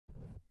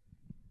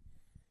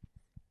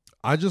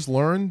I just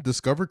learned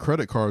Discover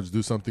credit cards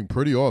do something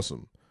pretty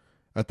awesome.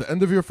 At the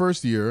end of your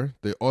first year,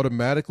 they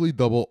automatically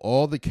double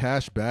all the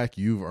cash back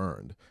you've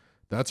earned.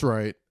 That's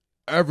right,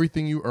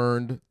 everything you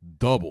earned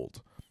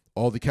doubled.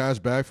 All the cash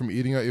back from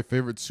eating at your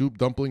favorite soup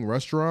dumpling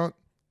restaurant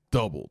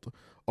doubled.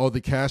 All the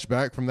cash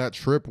back from that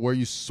trip where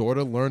you sort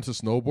of learned to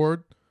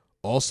snowboard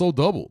also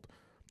doubled.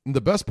 And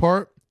the best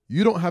part,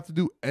 you don't have to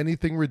do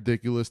anything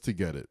ridiculous to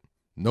get it.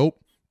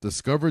 Nope,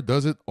 Discover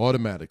does it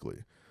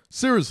automatically.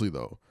 Seriously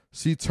though,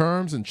 see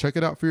terms and check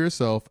it out for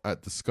yourself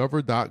at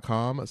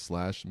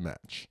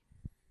discover.com/match.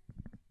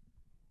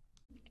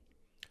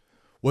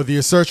 Whether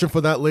you're searching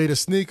for that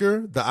latest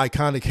sneaker, the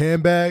iconic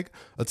handbag,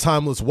 a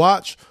timeless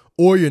watch,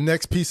 or your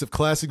next piece of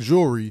classic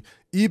jewelry,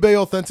 eBay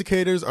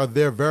authenticators are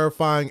there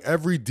verifying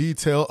every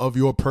detail of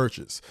your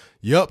purchase.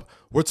 Yup,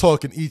 we're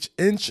talking each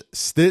inch,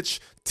 stitch,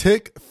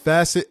 tick,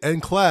 facet,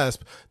 and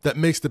clasp that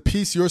makes the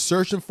piece you're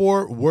searching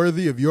for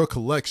worthy of your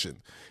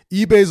collection.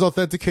 eBay's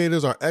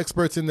authenticators are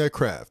experts in their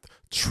craft,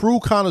 true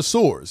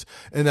connoisseurs,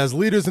 and as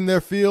leaders in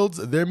their fields,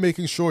 they're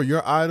making sure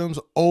your items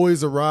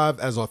always arrive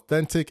as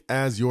authentic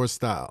as your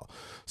style.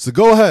 So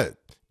go ahead,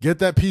 get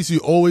that piece you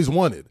always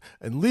wanted,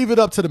 and leave it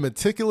up to the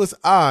meticulous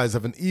eyes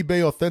of an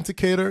eBay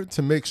authenticator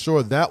to make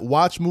sure that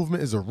watch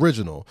movement is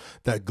original,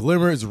 that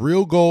glimmer is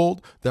real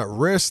gold, that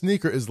rare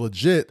sneaker is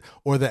legit,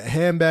 or that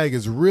handbag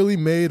is really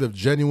made of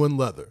genuine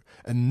leather,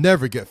 and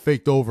never get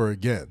faked over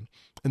again.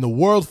 In a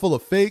world full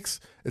of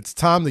fakes, it's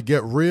time to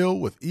get real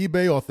with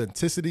eBay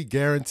Authenticity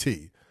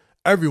Guarantee.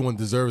 Everyone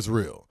deserves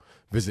real.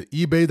 Visit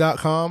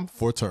ebay.com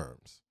for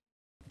terms.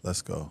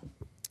 Let's go.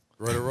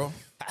 Ready to roll?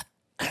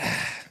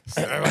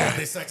 Everybody got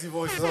their sexy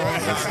voices on.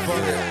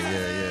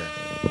 Yeah.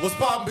 What's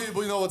poppin',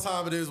 people? You know what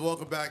time it is.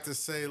 Welcome back to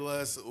Say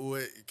Less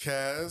with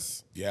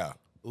Kaz. Yeah.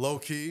 Low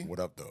key. What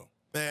up, though?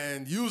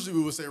 And usually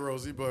we would say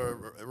Rosie, but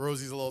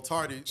Rosie's a little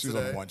tardy She's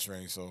today. on one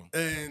train, so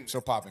And she'll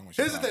pop in when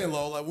she's here's the thing,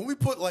 Lo. Like when we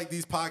put like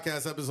these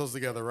podcast episodes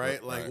together,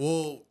 right? Like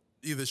we'll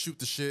either shoot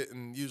the shit,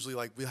 and usually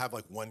like we have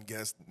like one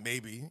guest,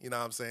 maybe. You know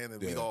what I'm saying? And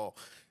we'd all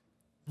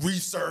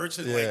research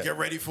and like get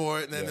ready for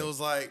it. And then it was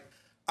like,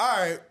 all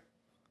right.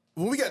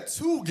 When we got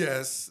two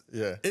guests,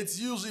 it's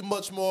usually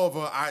much more of a,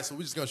 all right, so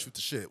we're just gonna shoot the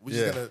shit.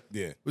 We're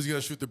just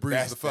gonna shoot the breeze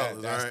with the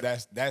fellas. All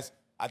right. That's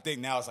I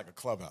think now it's like a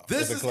clubhouse.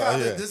 This is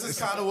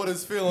kind of what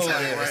it's feeling like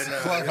right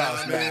now.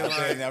 Clubhouse, you know man.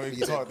 I mean? Now we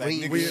can talk that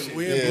nigga We shit. in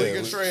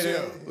Bleak Trade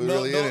here. We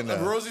really in it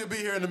now. Rosie will be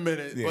here in a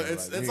minute, but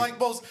it's like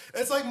most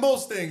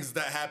things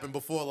that happen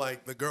before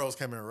like the girls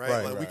come in,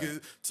 right? Like we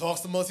could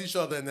talk amongst each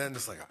other, and then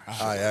it's like,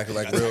 I act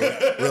like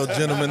real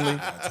gentlemanly.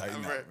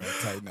 Tighten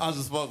up. I'll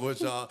just fuck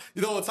with y'all.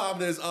 You know what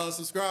time it is?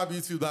 Subscribe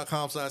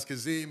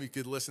youtube.com/Kazim. You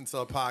could listen to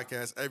our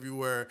podcast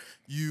everywhere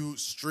you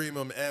stream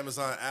them: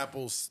 Amazon,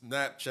 Apple,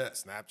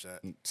 Snapchat,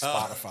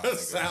 Spotify,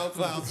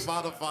 SoundCloud,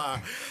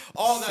 Spotify,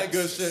 all that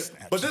good shit.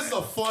 But this is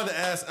a fun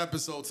ass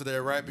episode today,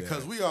 right?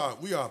 Because we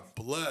are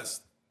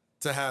blessed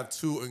to have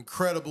two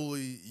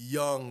incredibly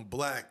young,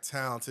 black,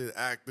 talented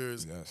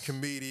actors,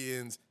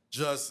 comedians,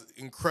 just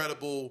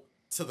incredible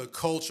to the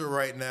culture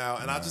right now,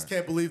 and I just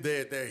can't believe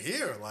they're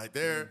here. Like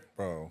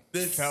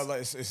It's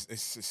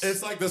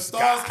like the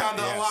stars kind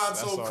of aligned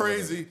so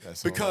crazy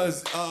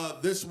because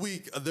this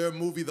week their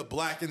movie The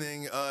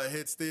Blackening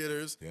hits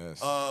theaters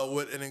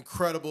with an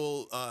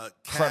incredible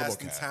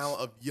cast and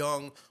talent of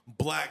young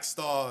black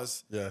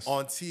stars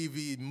on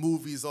TV,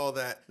 movies, all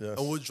that,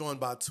 and we're joined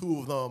by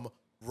two of them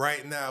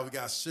right now. We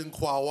got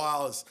Sinqua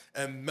Wallace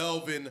and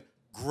Melvin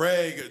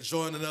Gregg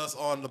joining us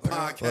on the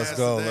podcast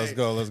today. Let's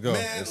go.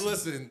 Man,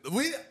 listen,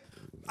 we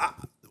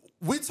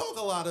talk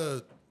a lot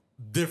of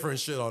different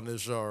shit on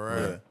this show,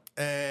 right?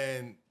 Yeah.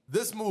 And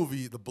this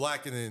movie, The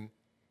Blackening,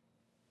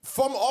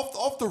 from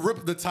off the rip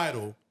of the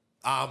title,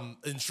 I'm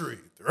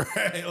intrigued,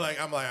 right?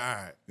 Like I'm like, all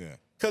right. Yeah.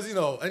 Because, you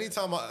know,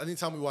 anytime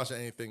we watch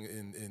anything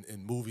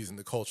in movies and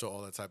the culture,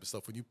 all that type of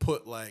stuff, when you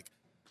put like,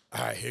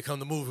 all right, here come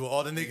the movie with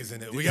all the niggas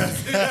in it. We got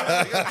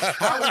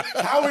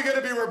how are we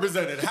gonna be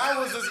represented?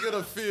 How is this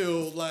gonna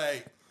feel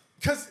like?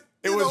 Because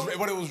it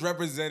was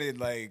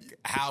represented like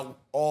how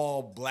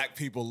all black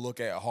people look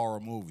at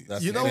horror movies.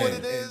 You know what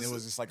it is? And it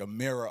was just like a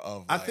mirror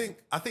of. I think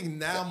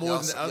now more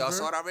than ever. Y'all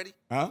saw it already?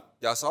 Huh?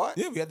 Y'all saw it?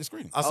 Yeah, we had the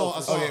screen. I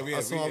saw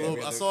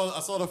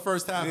the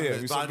first half of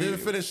it, but I didn't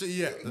finish it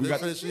yet. I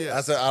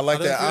like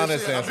that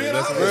honest answer.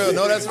 That's real.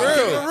 No, that's real.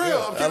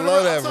 I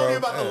love that, bro. I'm telling you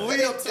about the lead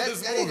up to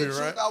this movie,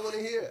 right? I want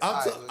to hear.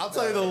 I'll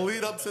tell you the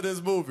lead up to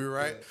this movie,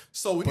 right?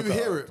 So when you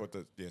hear it,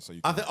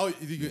 I think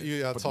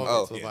you gotta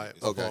talk to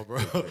the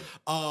bro.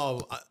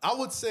 I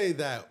would say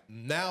that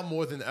now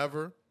more than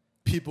ever,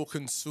 people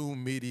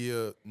consume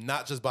media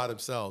not just by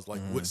themselves, like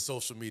with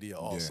social media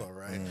also,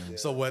 right?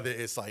 So whether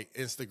it's like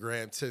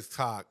Instagram,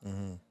 TikTok,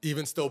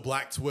 even still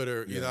Black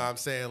Twitter, you know what I'm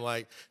saying?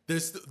 Like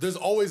there's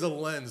always a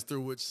lens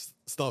through which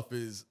stuff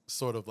is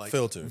sort of like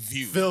filtered,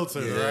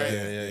 right?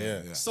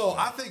 Yeah. So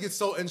I think it's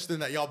so interesting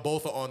that y'all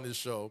both are on this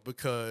show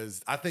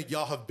because I think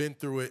y'all have been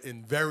through it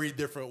in very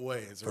different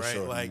ways, right?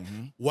 Sure. Like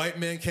White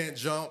Man Can't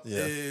Jump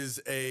is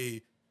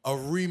a a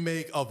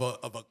remake of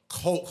a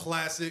cult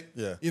classic.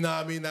 Yeah. You know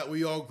what I mean, that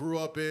we all grew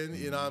up in.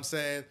 You know what I'm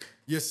saying?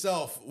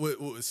 Yourself with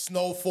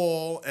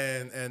Snowfall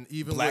and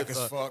even Black with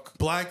as Fuck.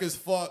 Black as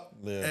Fuck.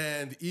 Yeah.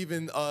 And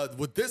even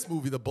with this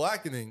movie, The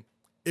Blackening,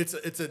 it's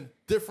a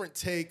different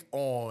take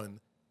on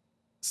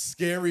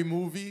scary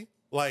movie.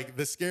 Like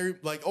the scary,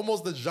 like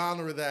almost the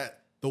genre that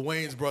the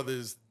Wayans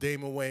brothers,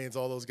 Damon Wayans,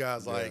 all those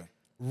guys like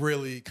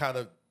really kind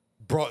of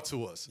brought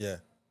to us. Yeah.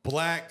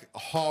 Black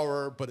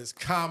horror, but it's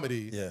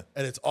comedy. Yeah.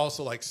 And it's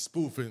also like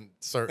spoofing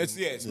certain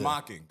It's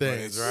mocking, but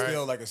things, it's right?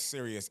 still like a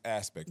serious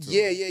aspect to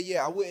it.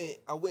 Yeah.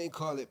 I wouldn't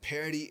call it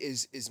parody.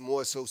 Is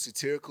more so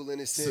satirical in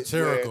a sense.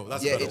 Satirical, where,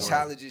 that's a yeah. better It word.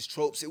 challenges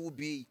tropes. It would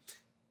be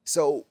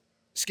so.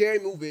 Scary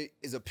Movie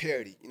is a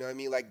parody. You know what I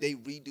mean? Like they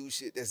redo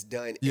shit that's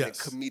done in a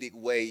comedic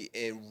way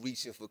and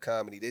reaching for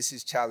comedy. This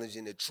is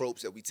challenging the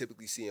tropes that we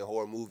typically see in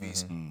horror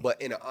movies, but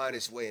in an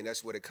honest way, and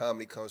that's where the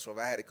comedy comes from.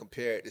 If I had to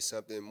compare it to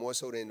something more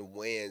so than the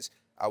Wayans,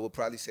 I would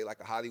probably say like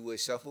a Hollywood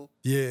Shuffle.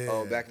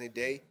 Yeah. Back in the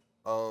day,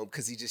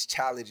 because he just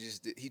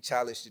challenged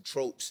the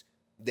tropes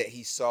that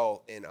he saw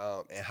in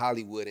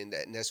Hollywood, and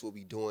that's what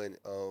we doing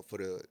for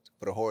the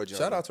horror genre.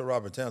 Shout out to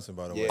Robert Townsend,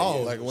 by the way. Yeah,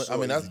 Oh, like sure, I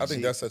mean, he's a I think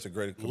G. that's such a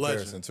great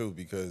comparison Legend. too,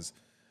 because,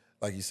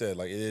 like you said,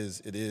 like it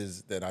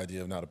is that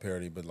idea of not a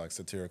parody, but like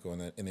satirical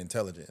and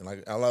intelligent. And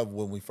like I love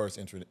when we first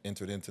entered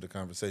into the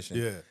conversation.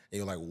 Yeah. And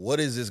you're like, what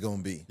is this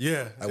gonna be?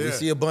 Yeah, Like we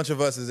see a bunch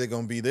of us. Is it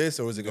gonna be this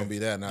or is it gonna be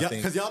that? And I Yeah,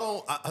 think because y'all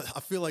don't. I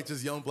feel like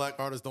just young black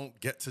artists don't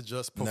get to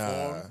just perform.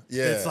 Nah,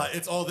 yeah. It's like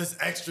it's all this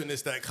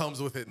extraness that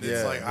comes with it. And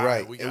it's Yeah. like, all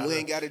Right, we and gotta, we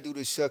ain't got to do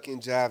the shucking,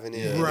 jiving.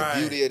 And Right.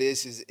 the beauty of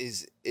this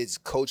is it's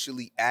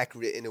culturally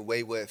accurate in a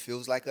way where it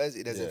feels like us.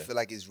 It doesn't feel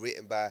like it's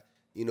written by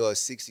a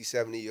 60,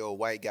 70-year-old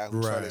white guy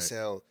who's trying to Right.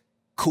 sound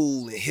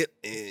cool and hip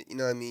and you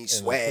know what I mean,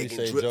 swag and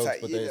cliche drip jokes,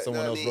 type. but You know someone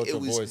what I else mean? wrote It your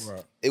was voice.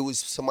 Right. it was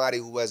somebody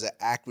who has an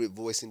accurate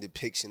voice and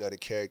depiction of the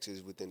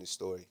characters within the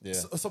story. Yeah.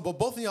 So, but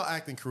both of y'all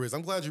acting careers,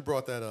 I'm glad you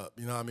brought that up.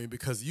 You know what I mean?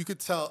 Because you could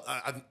tell.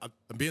 I'm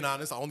being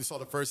honest. I only saw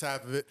the first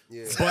half of it.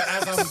 Yeah. But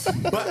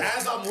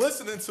as I'm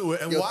listening to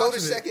it and Yo, watching throw the it,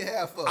 second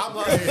half up. I'm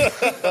like,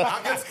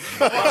 I guess watch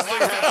the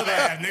half of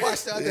that, nigga.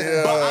 Watch the other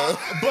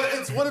half. But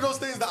it's one of those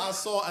things that I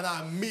saw and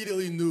I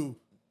immediately knew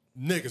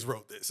niggas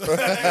wrote this. I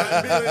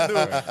immediately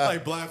knew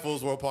like black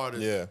folks were a part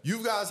of it. Yeah.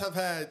 You guys have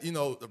had,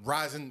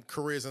 rising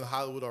careers in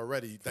Hollywood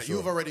already that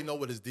you've already know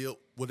what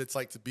it's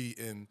like to be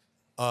in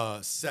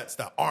sets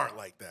that aren't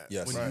like that.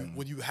 Yes.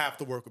 When you have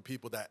to work with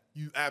people that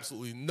you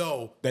absolutely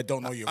know That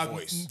don't know your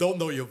voice. don't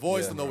know your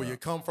voice, Yeah. don't know where you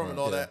come from and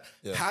all that.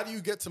 Yeah. How do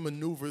you get to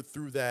maneuver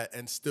through that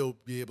and still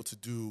be able to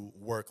do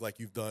work like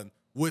you've done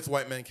with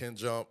White Men Can't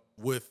Jump,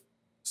 with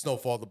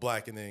Snowfall, The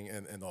Blackening,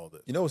 and all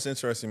that? You know what's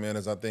interesting, man,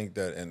 is I think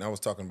that, and I was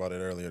talking about it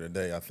earlier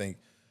today, I think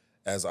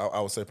as I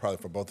would say probably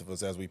for both of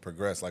us as we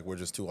progress, like we're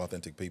just two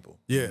authentic people.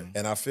 Yeah.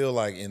 And I feel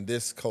like in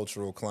this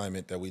cultural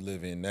climate that we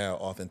live in now,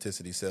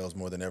 authenticity sells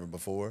more than ever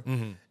before.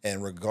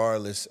 And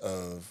regardless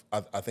of,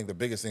 I think the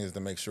biggest thing is to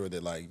make sure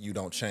that like you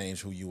don't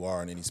change who you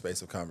are in any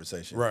space of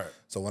conversation. Right.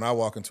 So when I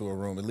walk into a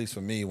room, at least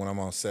for me, when I'm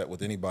on set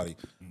with anybody,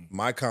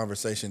 my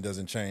conversation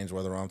doesn't change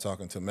whether I'm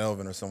talking to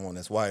Melvin or someone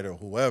that's white or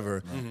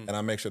whoever, and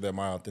I make sure that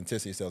my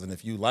authenticity sells. And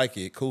if you like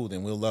it, cool,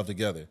 then we'll love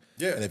together.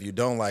 Yeah. And if you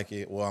don't like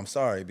it, well, I'm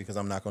sorry, because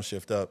I'm not going to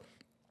shift up.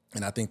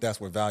 And I think that's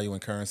where value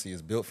and currency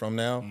is built from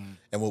now.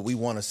 And what we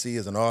want to see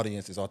as an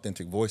audience is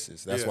authentic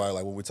voices. That's why,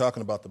 like, when we're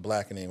talking about The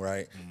Blackening,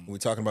 right? When we're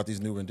talking about these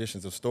new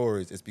renditions of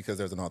stories, it's because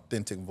there's an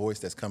authentic voice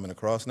that's coming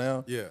across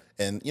now. Yeah.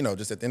 And,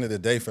 just at the end of the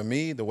day, for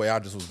me, the way I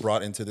just was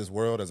brought into this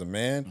world as a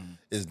man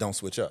is don't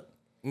switch up.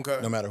 Okay.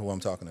 No matter who I'm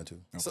talking to.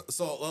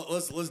 So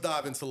let's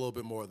dive into a little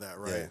bit more of that,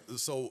 right? Yeah.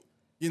 So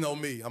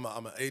me, I'm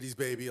an 80s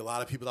baby. A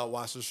lot of people that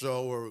watch the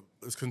show or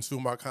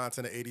consume our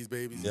content are 80s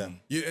babies. Yeah.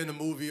 You're in a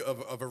movie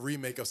of a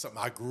remake of something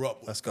I grew up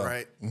with. Let's go.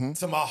 Right?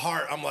 To my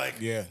heart, I'm like,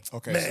 Yeah.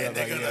 Okay. Man,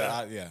 so, nigga,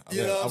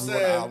 you know what I'm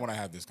saying? I want to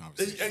have this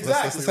conversation.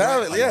 Exactly. Let's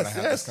have it. right? Yes,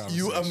 have this yes.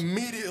 conversation. You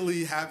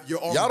immediately have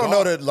your own. Y'all don't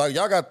know that, like,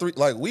 y'all got three,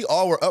 like, we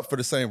all were up for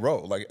the same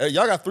role. Like,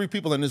 y'all got three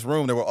people in this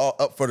room that were all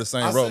up for the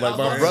same role. Like,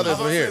 my brothers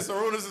were here.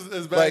 Sarunas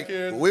is back Like,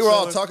 here. we were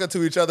all chilling. talking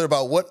to each other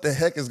about what the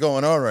heck is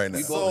going on right now.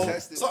 We both So,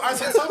 tested. all right,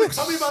 so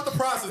tell me about the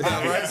process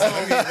now,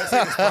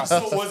 right?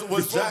 So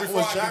was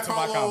Before I get to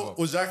my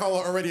combo. Jack Harlow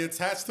already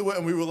attached to it,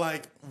 and we were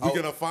like, we're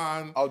gonna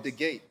find. Out the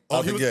gate.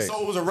 Out the he was, gate.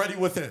 so it was already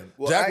with him.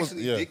 Well, Jack was-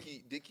 actually, yeah.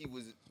 Dickie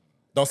was.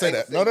 Don't say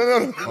that. No.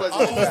 He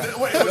wasn't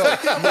Wait, was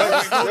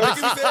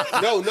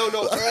Jack No.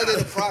 Early in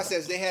the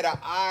process, they had an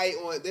eye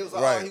on. They was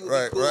like, Right, he would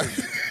right, be cool.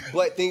 right.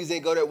 But things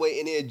didn't go that way.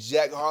 And then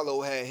Jack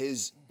Harlow had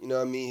his,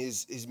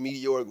 his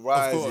meteoric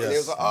rise. course. And they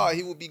was like,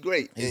 he would be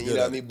great. He's And good you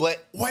know at what I mean? it.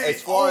 But Wait,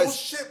 as far as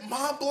shit,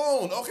 mind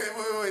blown. Okay,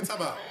 wait,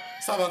 time out.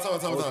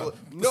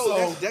 no,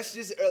 So, that's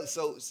just early.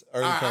 So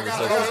Early I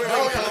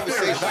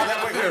conversation.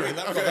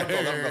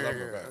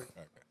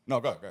 No,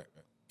 go.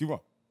 Keep going.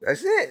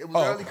 that's it. It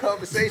was early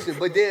conversation.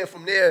 But then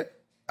from there,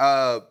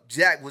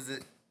 Jack was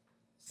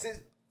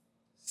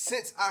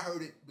since I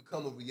heard it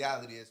become a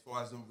reality as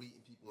far as them reading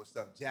people and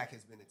stuff, Jack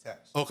has been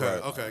attached.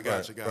 okay,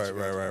 gotcha.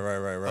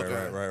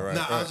 Right.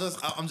 Nah, I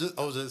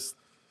was just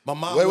My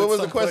mom. Wait, what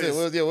was the question?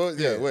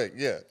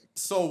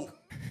 So,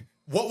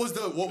 what was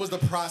the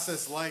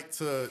process like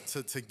to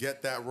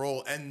get that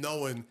role and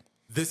knowing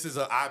this is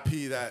an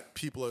IP that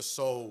people are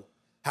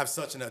have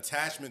such an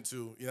attachment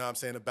to, you know what I'm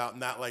saying, about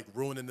not like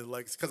ruining the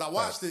legacy? Because I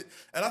watched it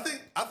and I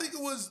think it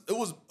was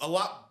a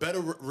lot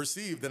better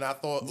received than I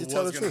thought it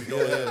was going to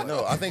go. Yeah.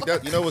 No, I think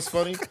that, you know what's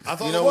funny?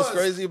 You know what's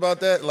crazy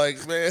about that?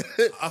 Like, man,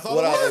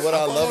 what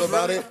I love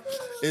about it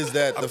is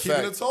that the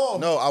fact. It tall.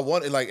 No, I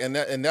wanted like, and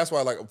that's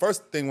why, like,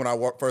 first thing when I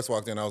first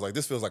walked in, I was like,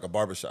 this feels like a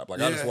barbershop.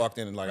 Like, I just walked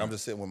in and like I'm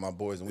just sitting with my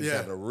boys and we just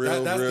having a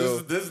real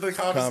this is the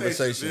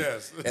conversation.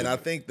 Yes. And I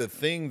think the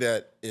thing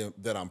that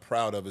I'm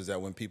proud of is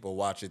that when people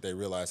watch it, they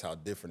realize how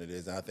different it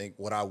is. And I think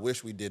what I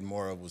wish we did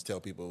more of was tell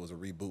people it was a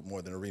reboot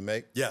more than a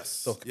remake. Yes.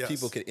 So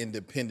people could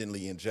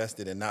independently ingest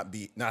it and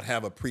not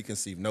have a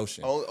preconceived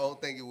notion. I don't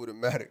think it would have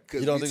mattered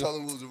because we told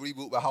them it was a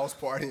reboot by House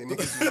Party and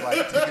niggas was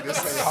like taking this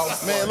thing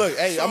house. Man, look,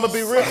 hey, I'm gonna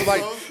be real.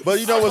 Like, but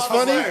you know what's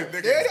funny?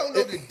 They don't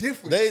know the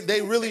difference.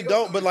 They really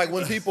don't. But like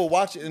when people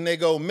watch it and they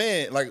go,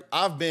 man, like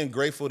I've been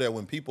grateful that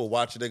when people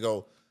watch it, they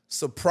go,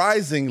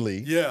 surprisingly,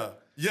 yeah,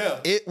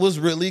 it was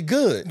really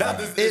good.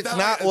 It's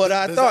not what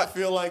I thought. Does that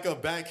feel like a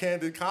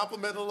backhanded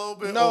compliment a little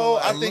bit? No,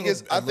 like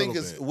I think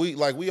it's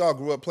we all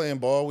grew up playing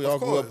ball. We all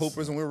grew up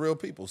hoopers and we're real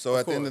people. So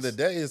at the end of the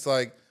day, it's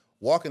like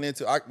walking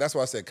into. That's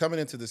why I said coming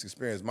into this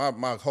experience.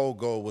 My whole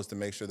goal was to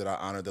make sure that I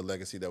honored the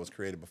legacy that was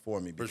created before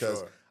me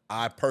because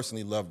I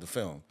personally loved the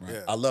film. Right.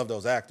 Yeah. I love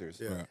those actors.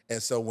 Yeah.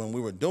 And so when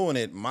we were doing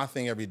it, my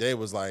thing every day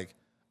was like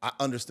I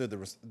understood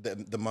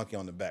the monkey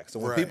on the back. So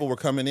when people were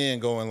coming in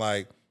going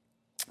like,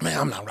 man,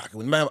 I'm not rocking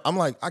with man. I'm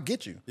like, I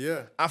get you.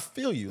 Yeah. I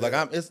feel you. Like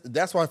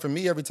that's why for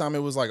me, every time it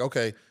was like,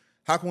 okay,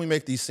 how can we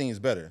make these scenes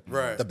better?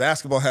 Right. The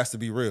basketball has to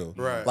be real.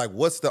 Right. Like,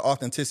 what's the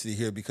authenticity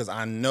here? Because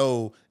I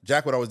know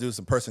Jack would always do this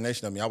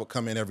impersonation of me. I would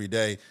come in every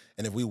day,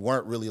 and if we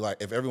weren't really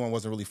if everyone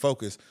wasn't really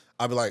focused,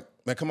 I'd be like,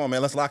 man, come on,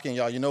 man, let's lock in,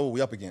 y'all. You know what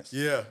we up against.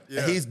 Yeah.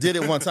 And he did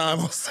it one time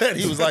on set.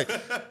 He was like,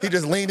 he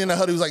just leaned in the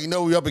huddle. He was like, you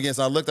know what we up against.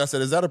 And I looked, I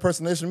said, is that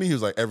impersonation of me? He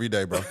was like, every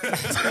day, bro.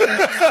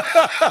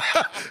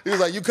 He was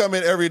like, you come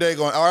in every day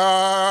going, all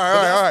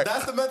right.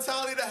 That's the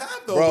mentality to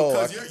have, though, bro,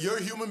 because you're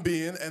a human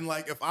being, and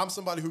like if I'm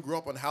somebody who grew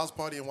up on House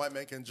Party and White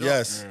Man Can Jump,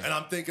 and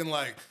I'm thinking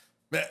like,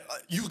 man,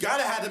 you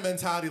gotta have the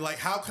mentality like,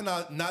 how can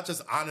I not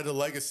just honor the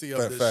legacy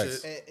of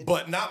this shit,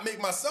 but not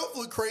make myself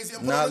look crazy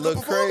and not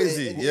look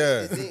crazy?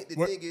 The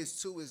thing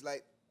is too is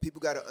like people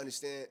gotta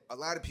understand. A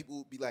lot of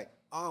people be like,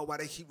 oh, why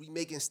they keep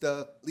remaking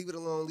stuff? Leave it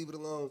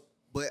alone.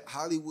 But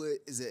Hollywood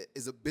is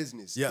a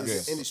business.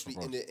 It's an industry,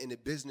 and the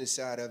business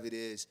side of it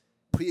is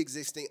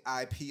pre-existing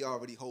IP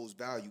already holds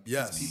value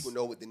because people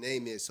know what the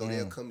name is, so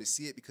they'll come to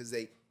see it because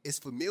it's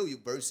familiar.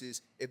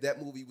 Versus if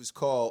that movie was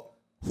called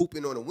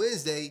Hooping on a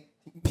Wednesday,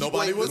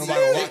 nobody would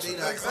watch it.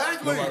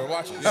 Exactly. Nobody would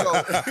watch it. So,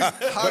 it's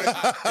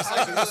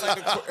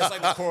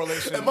like the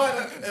correlation. It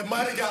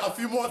might have got a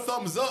few more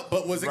thumbs up,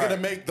 but was it going to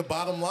make the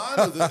bottom line?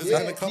 Or is it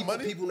going to come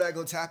money? People not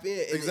going to tap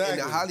in.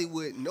 And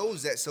Hollywood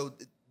knows that, so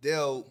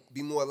they'll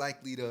be more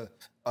likely to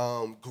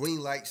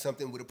green light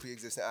something with a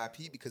pre-existing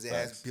IP because it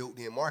has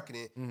built-in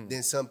marketing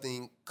than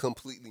something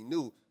completely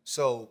new.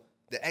 So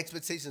the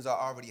expectations are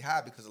already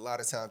high because a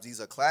lot of times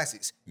these are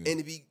classics. And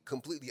to be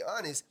completely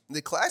honest,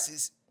 the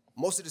classics,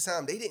 most of the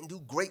time, they didn't do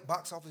great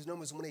box office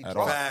numbers when they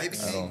dropped. They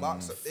became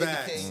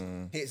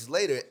hits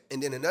later.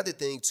 And then another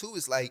thing, too,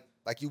 is like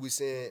you were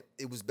saying,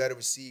 it was better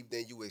received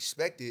than you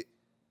expected.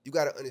 You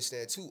got to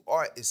understand, too,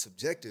 art is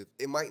subjective.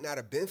 It might not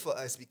have been for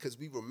us because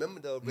we remember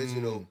the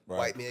original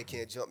White Man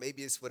Can't Jump.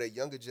 Maybe it's for the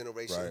younger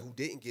generation who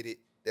didn't get it,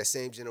 that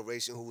same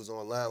generation who was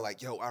online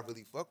like, yo, I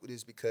really fuck with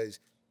this because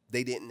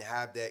they didn't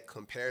have that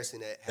comparison.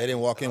 They didn't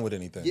walk in with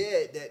anything.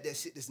 Yeah, that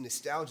shit is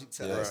nostalgic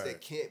to us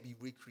that can't be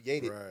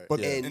recreated. Right.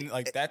 But and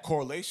like that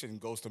correlation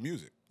goes to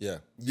music. Yeah.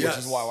 Which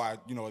is why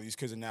these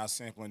kids are now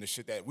sampling the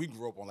shit that we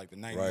grew up on, like the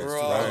 90s. Right.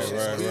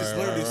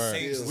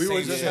 We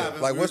were just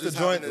having what's the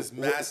joint? This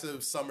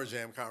massive Summer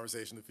Jam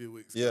conversation a few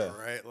weeks ago,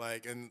 right?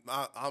 Like, and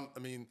I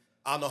mean,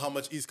 I don't know how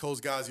much East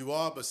Coast guys you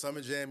are, but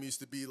Summer Jam used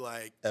to be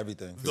like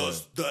everything.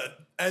 The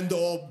end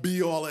all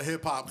be all of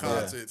hip hop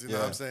concerts. You know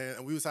what I'm saying?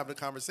 And we was having a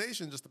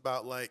conversation just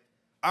about like,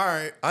 all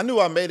right. I knew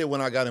I made it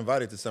when I got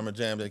invited to Summer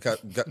Jam. They could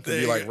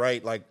be like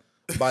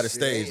by the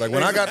stage. Like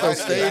when I got those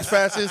stage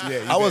passes,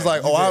 I was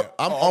like,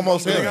 I'm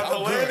almost him.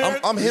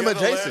 I'm him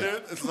adjacent.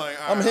 It's like,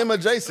 I'm him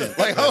adjacent.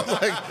 Like I was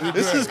like,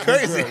 this is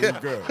crazy. You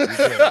got by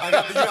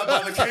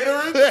the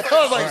catering? I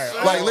was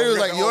like literally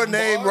like your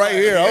name right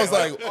here. I was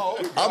like,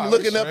 I'm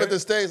looking up at the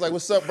stage like,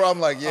 what's up, bro? I'm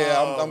like,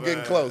 I'm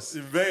getting close.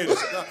 You made it.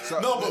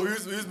 No, but we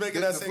was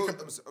making that same.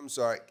 I'm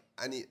sorry.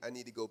 I need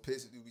to go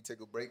piss. Do we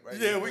take a break right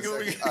now? Yeah, we can. Go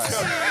ahead.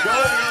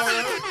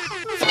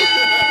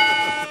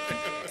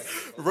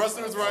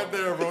 Wrestler's right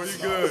there, bro. You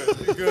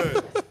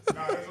good.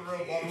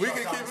 We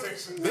can keep.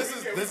 This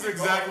is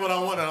exactly what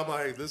I wanted. I'm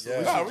like, this.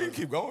 Yeah. Nah, we can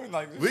keep going.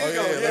 Like, We can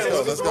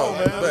go. Let's go.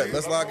 Man.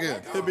 Let's lock in.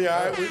 It'll be all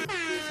right.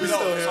 We still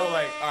here. So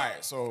like, all right.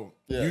 So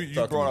Yeah, you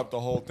talk to brought me. up the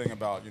whole thing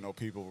about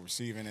people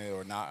receiving it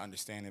or not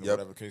understanding it, or Yep.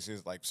 whatever the case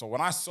is. Like, so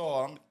when I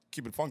saw, I'm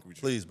keep it funky with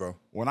you. Please, bro.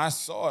 When I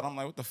saw it, I'm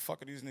like, what the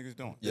fuck are these niggas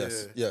doing?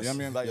 Yes. Yeah. Yes. You know what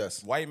I mean? Like,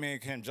 yes. White Man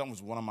Can't Jump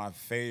was one of my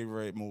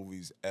favorite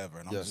movies ever.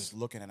 And I'm Yes. just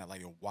looking at it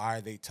like, yo, why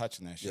are they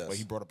touching that shit? Yes. But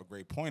he brought up a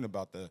great point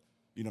about the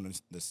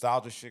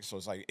nostalgia shit. So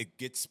it's like, it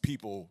gets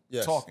people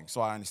Yes. talking.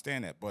 So I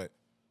understand that. But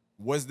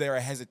was there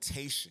a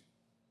hesitation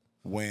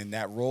when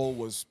that role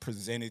was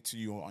presented to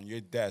you on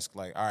your desk?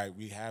 Like, all right,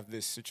 we have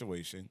this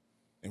situation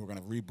and we're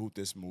going to reboot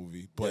this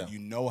movie. But Yeah. you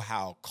know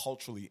how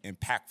culturally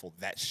impactful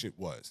that shit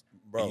was.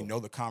 Bro. And you know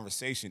the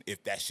conversation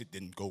if that shit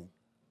didn't go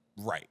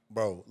right.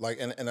 Bro, like,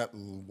 and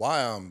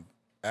why I'm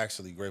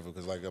actually grateful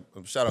because, like,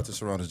 shout out to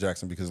Sharonda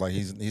Jackson because, like,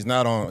 he's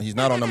not on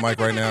the mic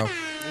right now,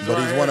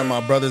 but he's one of my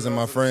brothers and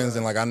my friends,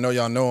 and like I know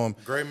y'all know him.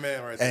 Great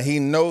man, right there. And he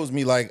knows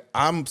me. Like,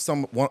 I'm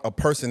a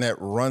person that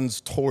runs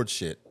towards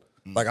shit.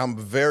 Like, I'm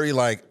very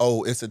like,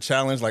 oh, it's a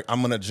challenge. Like,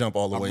 I'm gonna jump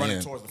all the I'm way running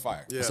in. towards the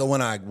fire. Yeah. So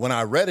when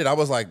I read it, I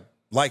was like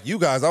you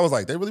guys, I was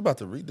like, they really about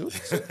to redo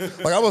this shit?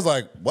 Like, I was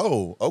like,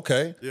 whoa,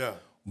 okay. Yeah.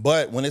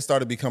 But when it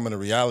started becoming a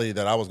reality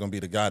that I was gonna be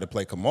the guy to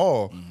play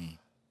Kamal,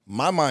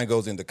 my mind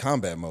goes into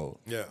combat mode.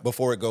 Yeah.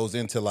 Before it goes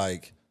into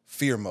like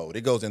fear mode.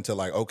 It goes into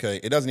like, okay,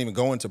 it doesn't even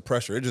go into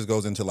pressure. It just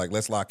goes into like,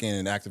 let's lock in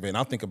and activate. And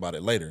I'll think about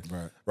it later.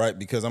 Right?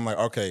 Because I'm like,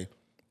 okay,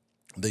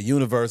 the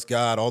universe,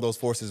 God, all those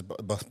forces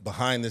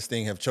behind this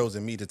thing have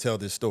chosen me to tell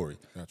this story,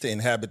 to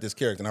inhabit this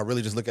character. And I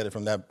really just look at it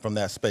from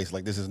that space.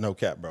 Like, this is no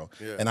cap, bro.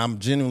 Yeah. And I'm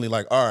genuinely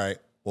like, all right,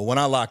 well, when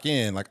I lock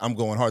in, like, I'm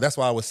going hard. That's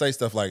why I would say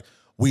stuff like,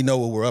 we know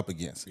what we're up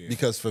against.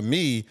 Because for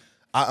me,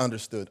 I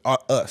understood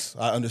us.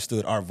 I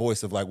understood our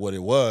voice of like what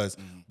it was.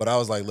 But I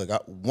was like, look,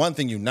 one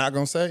thing you're not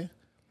going to say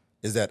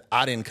is that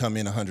I didn't come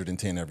in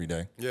 110 every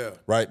day. Yeah.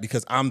 Right?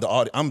 Because I'm the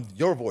audience. I'm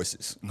your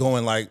voices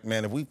going like,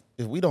 man, if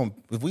we don't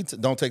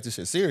take this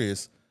shit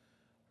serious,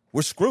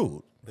 we're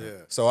screwed. Yeah.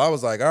 So I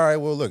was like, all right,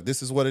 well, look,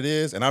 this is what it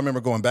is. And I remember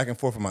going back and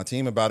forth with my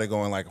team about it,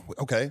 going like,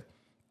 okay,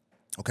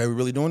 we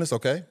really doing this?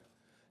 Okay.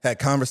 Had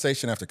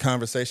conversation after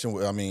conversation.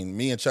 I mean,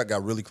 me and Chuck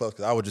got really close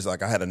because I was just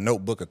like, I had a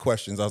notebook of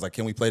questions. I was like,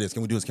 can we play this?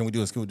 Can we do this? Can we do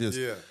this? Can we do this?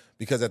 Yeah.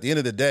 Because at the end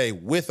of the day,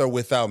 with or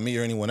without me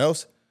or anyone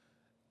else,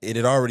 it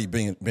had already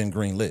been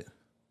green lit.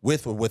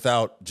 With or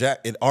without Jack,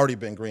 it already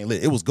been green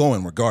lit. It was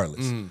going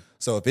regardless.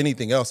 So if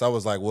anything else, I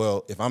was like,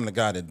 well, if I'm the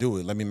guy to do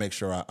it, let me make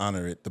sure I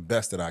honor it the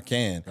best that I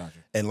can. Gotcha.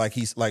 And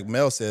like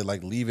Mel said,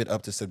 like, leave it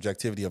up to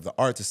subjectivity of the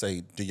art to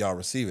say, do y'all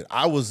receive it?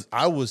 I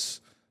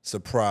was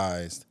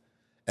surprised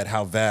at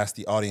how vast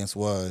the audience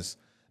was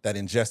that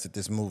ingested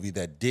this movie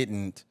that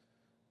didn't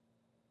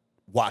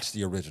watch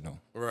the original.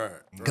 Right.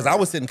 Because I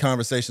was sitting in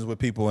conversations with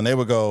people and they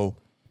would go,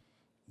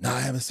 no, I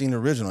haven't seen the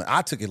original.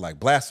 I took it like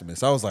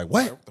blasphemous. I was like,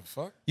 what? the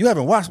fuck? You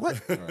haven't watched what?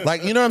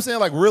 Like, you know what I'm saying?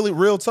 Like, really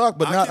real talk,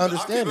 but not I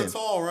understanding. keep it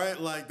tall, right?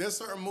 Like, there's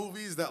certain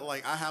movies that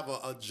like I have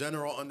a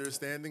general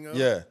understanding of.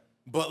 Yeah.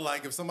 But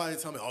like, if somebody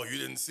tell me, oh, you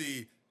didn't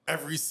see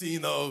every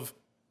scene of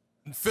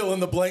fill in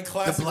the blank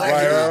classic,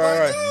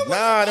 Right. Nah,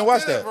 I didn't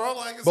watch that. Bro.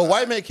 Like, But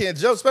White Man Can't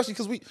Jump, especially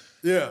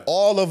because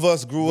all of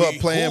us grew up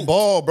playing hooped.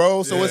 ball,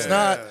 bro. So it's Yeah.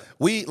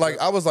 not,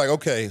 I was like,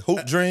 okay,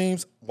 hoop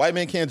dreams, White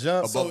Man Can't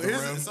Jump. So Above the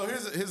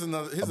rim. here's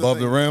another Above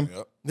the rim.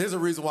 Yep. Here's a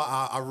reason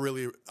why I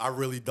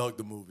really dug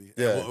the movie.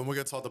 Yeah. And we're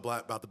gonna talk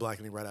about the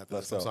blackening right after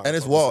this. I'm sorry. And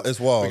it's So walls. listen, It's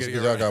walls. we gotta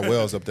Because get y'all right. got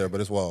wells up there,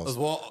 but it's walls. It's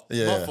wall.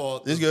 Yeah. My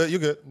fault. It's good. You're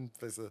good.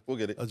 Face We'll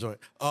get it. a joint.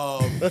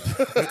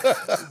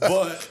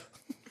 But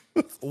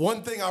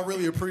one thing I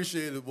really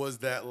appreciated was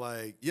that,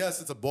 like,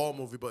 yes, it's a ball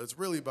movie, but it's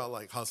really about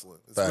like hustling.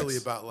 It's Facts. really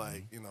about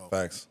like,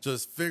 Facts.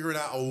 just figuring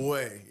out a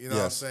way. You know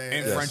what I'm Yes.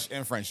 saying?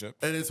 And friendship.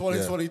 And in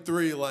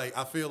 2023, like,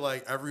 I feel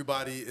like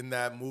everybody in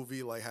that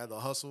movie like had the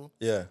hustle.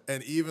 Yeah.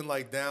 And even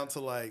like down to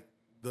like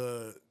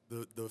the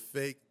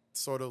fake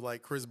sort of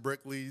like Chris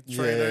Brickley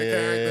trainer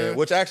character,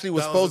 Which actually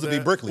was that supposed to be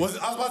there. Brickley. I was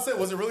about to say,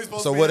 was it really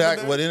supposed So to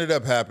be? what ended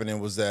up happening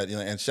was that,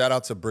 and shout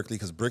out to Brickley,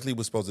 because Brickley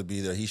was supposed to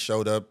be there. He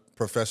showed up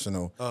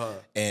professional,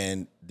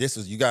 and this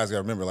is, you guys got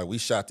to remember, like, we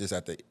shot this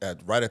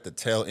right at the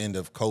tail end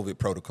of COVID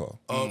protocol.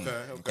 Okay.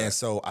 And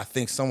so I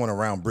think someone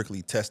around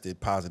Brickley tested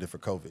positive for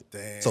COVID.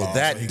 Damn. So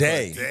that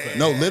day,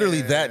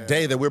 literally that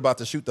day that we're about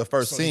to shoot the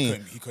first So he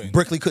scene, couldn't.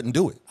 Brickley couldn't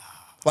do it.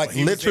 Like,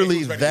 he was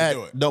literally ready to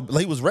do it. no,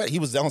 he was ready. He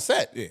was on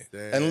set. Yeah.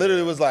 And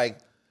literally was like,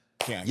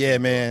 Can't- yeah,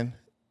 man,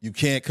 you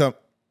can't come.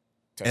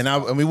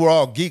 And we were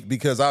all geeked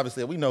because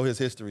obviously we know his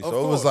history. So Of it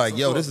was course, like, of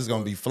yo, course, this is of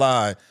going to course. be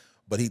fly.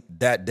 But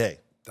that day.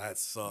 That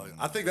sucks.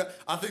 I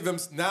think them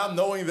now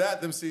knowing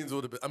that them scenes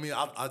would have been. I mean,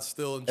 I'd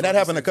still enjoy. And that the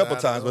happened a scenes couple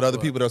that times happened, with other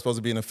but- people that are supposed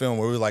to be in the film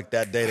where we were like,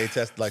 that day they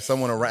tested like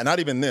someone around,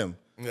 not even them.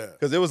 Yeah.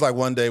 Because it was like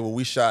one day where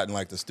we shot and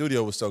like the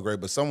studio was so great,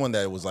 but someone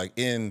that was like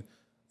in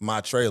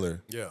my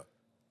trailer Yeah.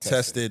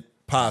 tested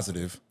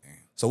positive.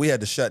 So we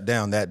had to shut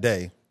down that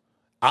day.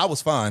 I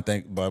was fine,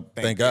 thank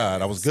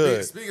God. I was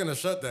good. Speaking of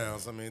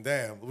shutdowns, I mean,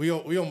 damn, we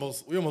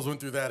almost went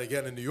through that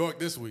again in New York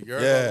this week.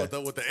 Yeah.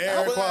 With the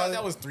air quality.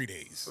 That was 3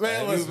 days.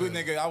 Man, listen,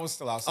 nigga, I was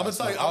still outside. I'm gonna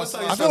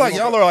tell you. I feel like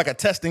y'all are like a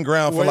testing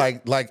ground for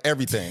like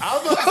everything. I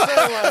was about to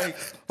say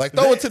like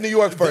throw it to New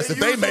York first. If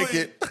they make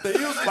it, they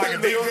usually like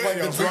New York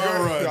like the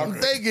dry run.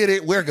 If they get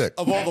it, we're good.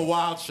 Of all the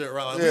wild shit,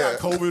 right? Like, we got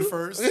COVID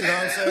first. You know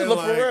what I'm saying? Look,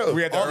 for real.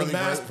 We had the all early the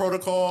mask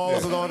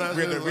protocols and all that.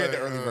 We had shit. the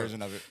early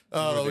version of it.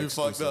 Oh no, we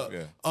fucked up.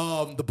 Yeah.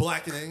 The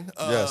Blackening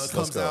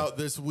comes out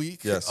this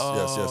week. Yes.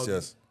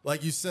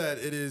 Like you said,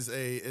 it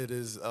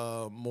is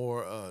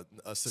more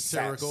a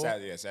satirical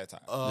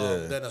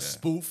satire. than a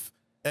spoof.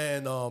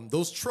 And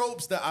those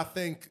tropes that I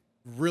think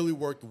really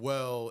worked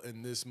well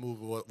in this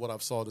movie, what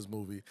I've saw this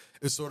movie,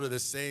 is sort of the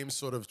same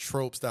sort of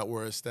tropes that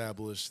were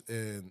established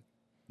in,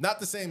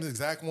 not the same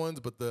exact ones,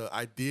 but the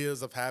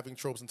ideas of having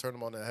tropes and turn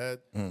them on their head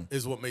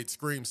is what made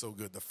Scream so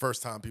good the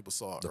first time people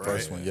saw it. The right?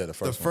 first one, yeah, the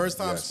first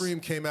time yes.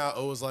 Scream came out,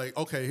 it was like,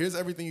 okay, here's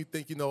everything you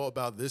think you know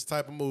about this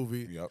type of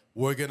movie. Yep.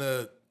 We're going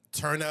to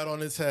turn that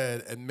on its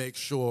head and make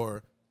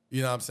sure,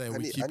 you know what I'm saying, I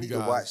keep need you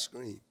guys to watch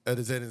Scream.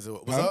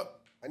 What's up?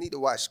 I need to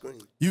watch Scream.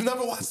 You've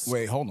never watched?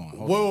 Wait, hold on.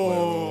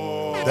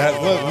 Whoa.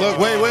 Look,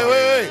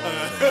 wait.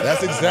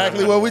 That's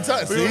exactly what we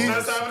talking. We See? were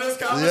just having this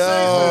conversation.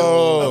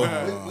 Yo.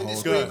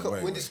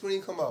 Okay. When did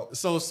Scream come out?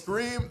 So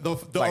Scream, the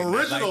Like,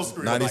 original like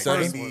Scream.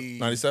 97?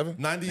 97?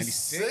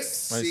 96?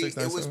 See,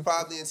 96, it was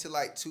probably until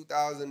like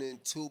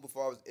 2002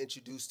 before I was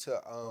introduced to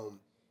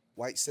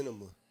white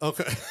cinema.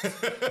 Okay.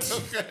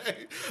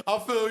 Okay. I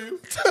feel you.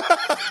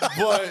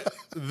 But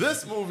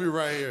this movie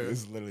right here. This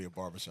is literally a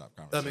barbershop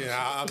I conversation.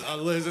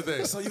 mean, here's the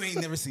thing. So you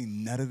ain't never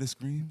seen none of the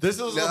Scream? This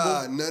is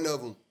Nah, none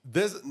of them.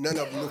 None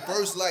of them. The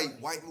first like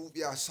white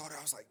movie I saw, that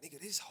I was like, nigga,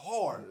 this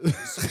hard.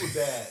 It's super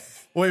bad.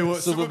 Wait, what?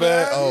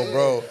 Superbad? Oh,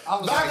 bro. I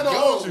was Not like, gonna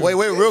hold you. Wait,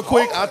 real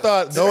quick. I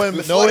thought knowing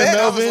Before that,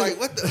 I was Melvin, like,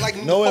 what the,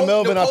 like, knowing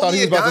Melvin, I thought he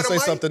was about to say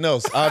Dynamite? something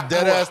else. I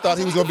dead ass thought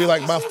he was gonna be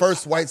like, my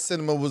first white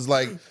cinema was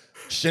like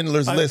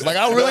Schindler's List. Like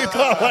I really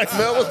thought like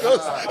Mel was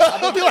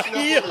gonna be like,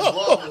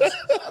 yo.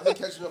 I've been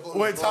catching up on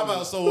Wait, the time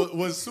dramas. out. So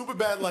was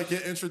Superbad like your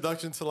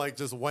introduction to like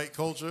just white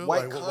culture?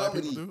 White like what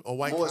comedy, white people do? Or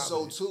white more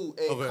comedy? so too.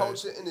 And Okay.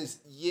 culture in this,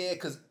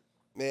 because,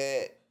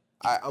 man,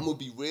 I'm going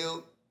to be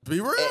real. Be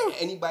real.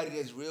 Anybody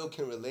that's real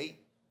can relate.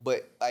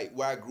 But like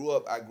where I grew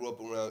up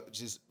around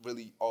just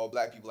really all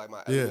black people. Like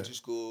my elementary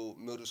school,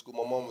 middle school.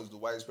 My mom was the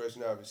whitest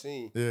person I ever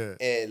seen. Yeah.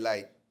 And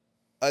like,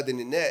 other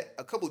than that,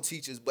 a couple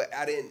teachers, but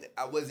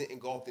I wasn't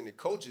engulfed in the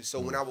culture. So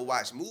when I would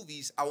watch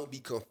movies, I would be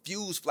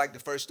confused for like the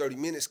first 30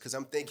 minutes because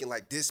I'm thinking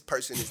like this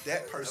person is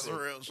that person.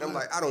 real And I'm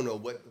like, I don't know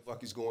what the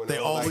fuck is going They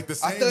on. all Like, look the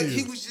same I thought to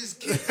he you. was just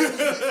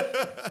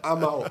kidding.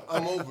 I'm out.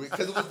 I'm over it.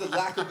 Because it was the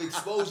lack of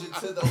exposure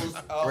to those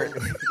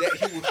that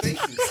he was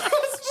facing.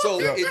 So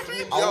it threw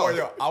me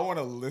off. I want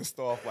to list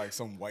off like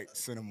some white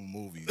cinema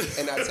movies.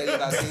 And I tell you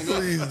what I seen it.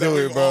 Please do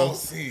it, bro.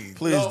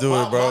 Please do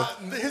it, bro.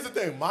 Here's the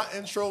thing. My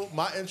intro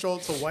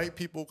to white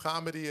people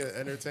comedy and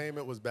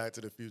entertainment was Back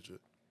to the Future.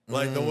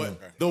 Like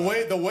the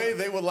way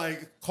they would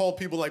like call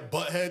people like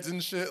buttheads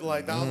and shit.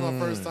 Like that was my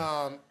first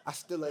time. I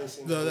still ain't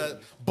seen that.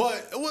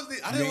 But it was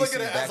I didn't ain't look at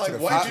seen it Back as to like the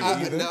white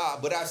Future people. Nah,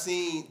 but I've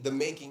seen the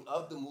making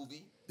of the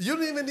movie. You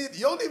don't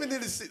even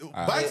need to see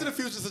Back to the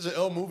Future is such an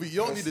ill movie. You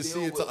don't need to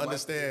see it to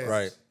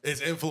understand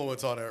its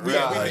influence on it. We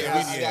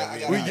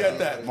get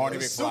that. Marty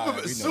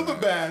McFly. Super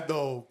bad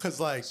though, because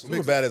like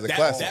Superbad is a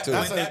classic too.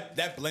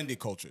 That blended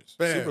cultures.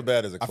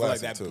 Superbad is a I feel like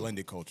classic that too.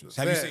 blended cultures.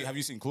 Man. Have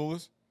you seen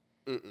Clueless?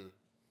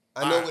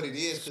 I know what it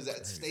is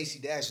because Stacey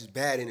Dash is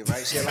bad in it,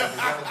 right? She had like the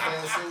young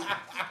fan suit.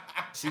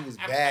 She was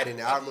bad in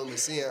it. I remember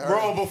seeing her.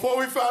 Bro, before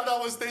we found out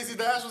what Stacey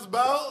Dash was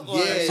about,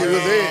 like, Yeah, She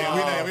was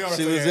it.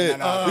 She was it.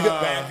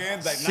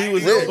 She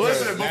was it.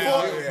 Listen,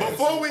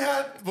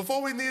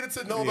 before we needed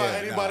to know about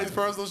anybody's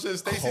personal shit,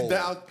 Stacey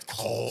Dash,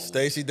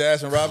 Stacey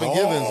Dash and Robin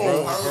Givens,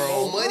 bro.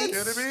 Old money.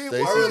 Stacey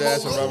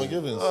Dash and Robin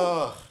Givens.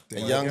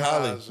 And Young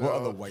Holly. What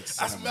other white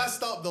That's cinema?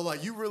 messed up though.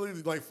 Like you really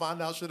like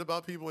find out shit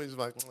about people, and you're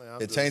just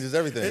like, It changes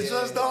everything. It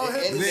just don't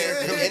hit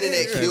The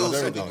internet kills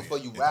some everything. people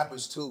for you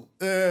rappers too.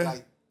 Yeah.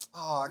 Like,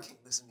 I can't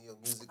listen to your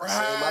music. The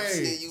same. I've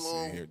seen you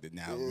on.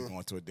 Now we're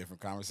going to a different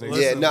conversation.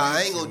 Yeah,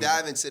 I ain't gonna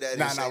dive into that.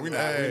 Nah, we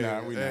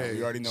not.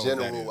 We already know what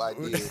General that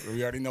idea. is.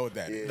 We already know what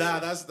that is. Nah,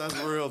 that's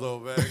real though,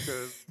 man.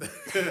 Because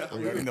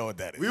We already know what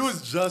that is. we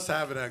was just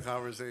having that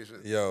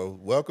conversation. Yo,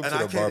 welcome And to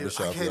I the can't even-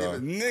 barbershop, I can't y'all.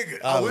 even-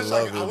 Nigga, I wish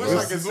love it, I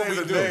bro. could say the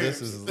name. This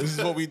This is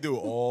what we do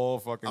all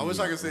fucking. I wish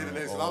I week, could say the bro.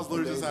 name. 'Cause I was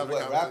literally just having a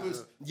What, conversation.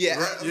 rappers? Yeah,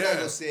 I'm Yeah. not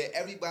gonna say it.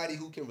 Everybody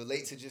who can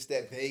relate to just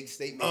that vague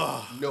statement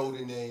know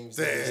the names.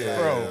 Damn.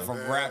 Bro, from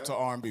rap to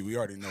R&B, we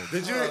already know.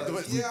 Did you?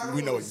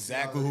 We know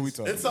exactly who we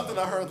talking It's something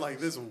about. I heard like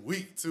this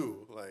week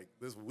too. Like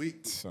this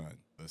week. Son,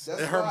 listen.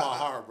 That's It hurt why my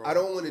heart, bro. I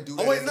don't want to do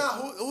that. Oh wait, nah.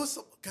 Who was?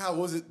 God,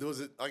 was it?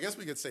 I guess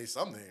we could say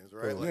some names,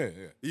 right? Like,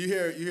 Yeah. You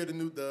hear the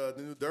new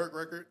Dirk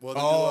record? Well,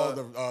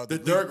 the the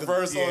Dirk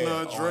verse yeah,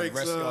 on Drake's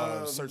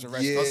Search and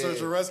Rescue. Yeah. Search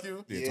and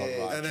Rescue. Yeah, talk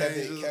about And it. then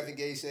he just- Kevin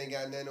Gates ain't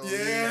got nothing on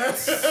Yeah. me.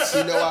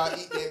 She know I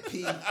eat that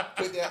pea,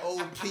 put that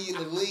old pea in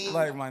the lean.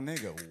 Like my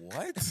nigga,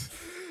 what?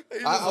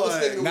 I was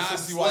thinking Now I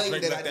see why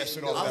Drake that let that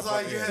shit off. I was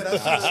like, fucking yeah,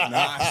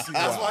 end.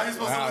 that's why he's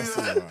supposed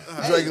to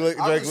be there.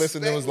 Drake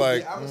listened and was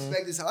like, I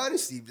respect his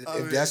honesty. I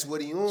mean, If that's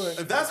what he on.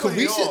 if that's what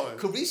he on.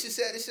 Carisha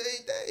said the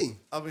same thing.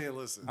 I mean,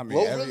 listen. I mean,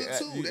 Glorilla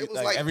too. They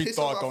was like every piss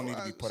thought on don't my need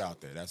to be fries. put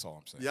out there. That's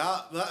all I'm saying.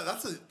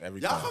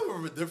 Y'all come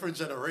from a different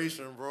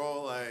generation,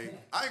 bro. Like,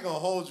 I ain't gonna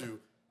hold you.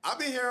 I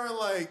be hearing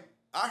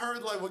I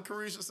heard what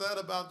Carisha said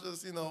about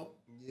just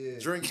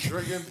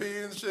drinking pee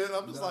and shit.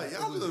 I'm just like,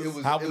 y'all just.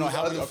 So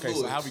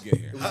how we get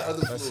here? It was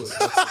other fluids.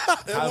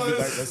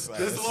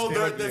 This Lil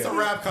Durk. It's a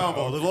rap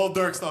combo. The Lil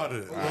Durk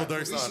started it. Lil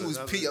Durk started Carisha it. was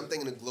P. I'm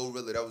thinking of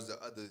Glorilla. That was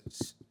the other.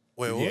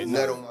 Wait, what? Yeah,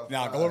 Nut on my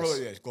Nah,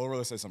 fries.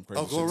 Glorilla said some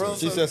crazy Oh, shit. Glorilla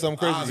she said something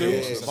crazy too.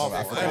 Yeah, she said something.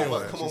 I forgot.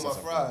 Anyway, Come on my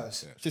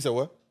fries. She said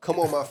what? Come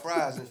on my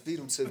fries and feed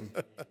them to me.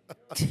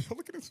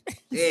 Look at his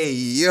face. Hey,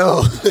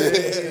 yo.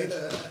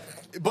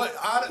 But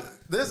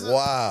this is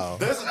Wow.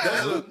 This is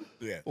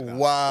Yeah.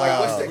 Wow. Like,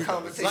 what's that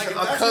conversation? Like, if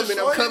I'm that's coming,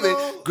 your I'm coming.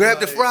 shorty, Grab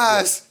the like,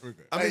 fries.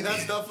 I mean,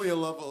 that's definitely a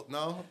level.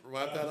 No,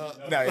 wrap that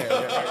up. Nah,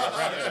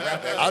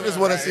 yeah. I just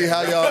want to see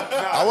how y'all.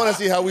 I want to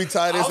see how we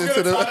tie this I was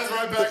into the. gonna tie this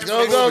right back Go,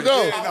 into go, the go.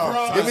 movie. Yeah,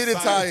 no, Give me the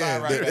tie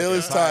tie-in. right The back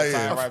illest there. Tie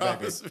tie-in. right back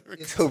there.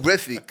 It's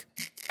horrific.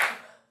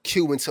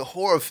 Cue into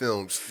horror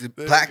films. The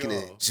There you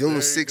Blackening. go. June There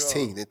you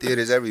 16th go. in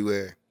theaters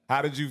everywhere.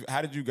 How did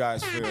you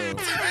guys feel?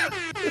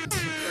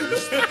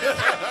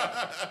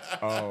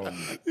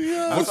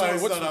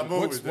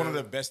 What's one of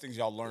the best things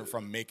y'all learned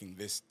from making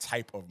this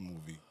type of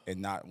movie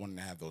and not wanting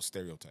to have those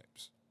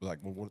stereotypes?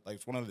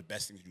 It's one of the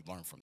best things you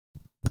learned from.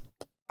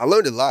 I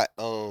learned a lot.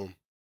 A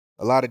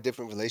lot of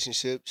different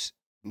relationships,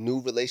 new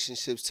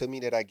relationships to me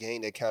that I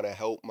gained that kind of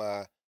helped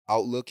my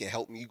outlook and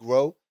helped me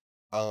grow.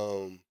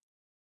 And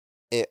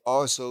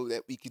also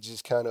that we could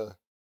just kind of,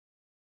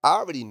 I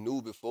already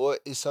knew before,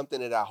 it's something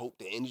that I hope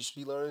the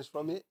industry learns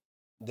from it,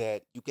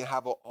 that you can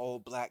have an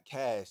all-black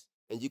cast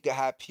and you can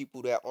have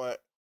people that aren't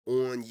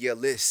on your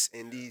list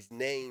and these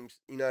names,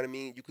 you know what I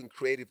mean? You can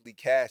creatively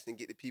cast and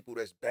get the people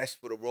that's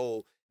best for the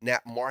role,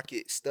 not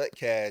market stunt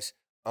cast,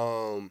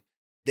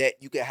 that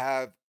you can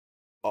have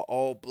an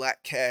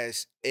all-black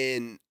cast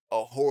in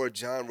a horror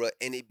genre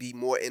and it be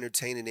more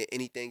entertaining than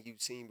anything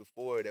you've seen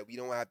before, that we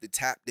don't have to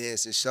tap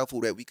dance and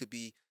shuffle, that we could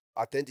be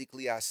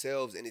authentically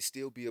ourselves and it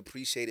still be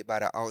appreciated by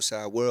the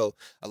outside world.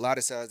 A lot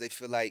of times they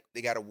feel like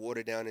they got to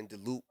water down and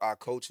dilute our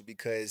culture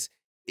because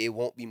it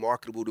won't be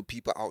marketable to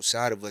people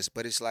outside of us.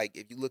 But it's like,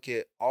 if you look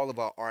at all of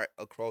our art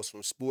across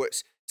from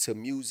sports to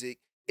music,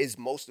 is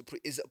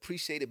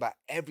appreciated by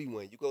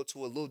everyone. You go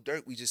to a Lil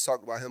Durk, we just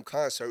talked about him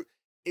concert,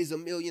 is a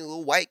million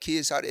little white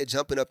kids out there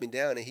jumping up and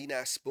down and he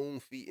not spoon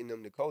feeding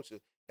them the culture.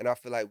 And I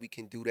feel like we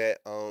can do that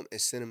in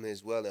cinema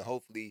as well. And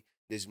hopefully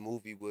this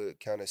movie would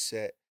kind of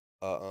set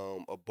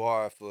a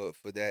bar for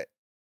that,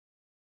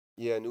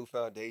 new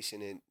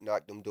foundation and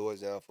knock them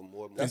doors down for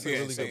more. That's a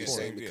really good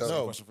same point. to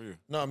come. Question for you.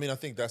 No, I mean, I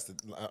think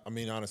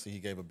honestly, he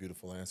gave a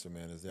beautiful answer,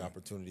 man, is the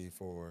opportunity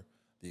for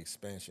the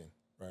expansion,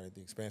 right?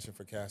 The expansion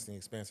for casting,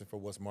 expansion for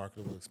what's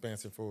marketable,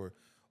 expansion for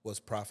what's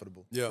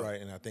profitable,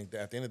 right? And I think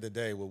that at the end of the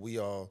day, what we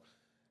all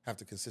have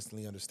to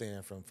consistently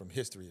understand from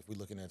history, if we're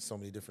looking at so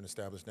many different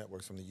established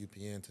networks from the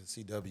UPN to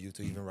CW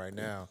to even right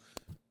now,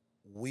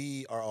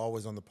 we are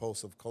always on the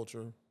pulse of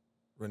culture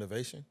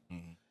renovation,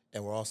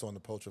 and we're also on the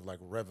pulse of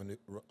revenue,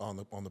 on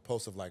the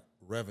pulse of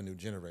revenue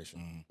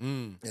generation.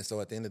 And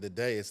so at the end of the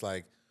day, it's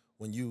like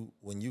when you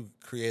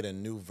create a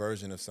new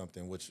version of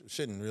something, which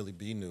shouldn't really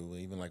be new,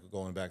 even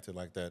going back to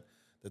the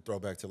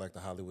throwback to the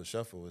Hollywood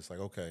Shuffle, it's like,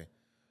 okay,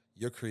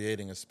 you're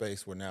creating a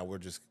space where now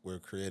we're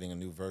creating a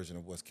new version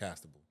of what's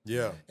castable.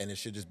 Yeah. And it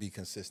should just be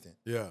consistent.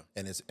 Yeah.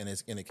 And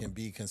it can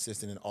be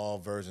consistent in all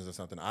versions of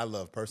something. I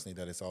love personally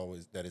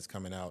that it's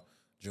coming out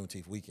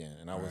Juneteenth weekend.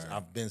 And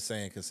I've been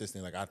saying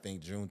consistently, I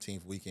think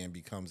Juneteenth weekend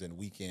becomes a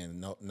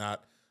weekend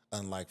not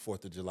unlike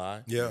 4th of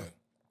July. Yeah.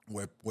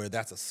 Where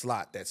that's a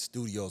slot that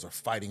studios are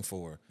fighting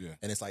for. Yeah.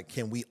 And it's like,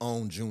 can we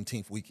own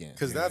Juneteenth weekend?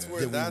 Because that's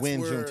where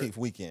Juneteenth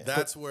weekend?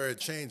 That's where it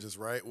changes,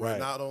 right? Where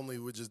not only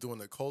we're just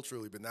doing it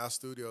culturally, but now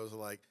studios are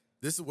like,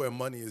 this is where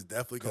money is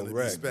definitely going to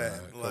be spent.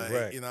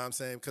 Correct. You know what I'm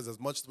saying? Because as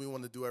much as we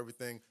want to do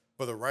everything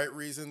for the right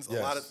reasons,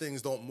 a lot of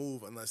things don't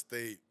move unless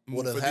they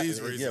move for these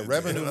reasons. Yeah,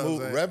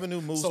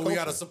 revenue moves. So we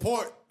got to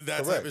support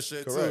that type of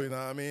shit too. You know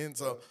what I mean?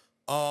 So,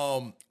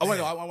 I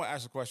want to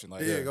ask a question. go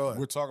ahead.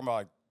 We're talking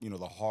about the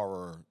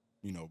horror,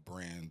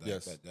 brand,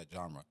 that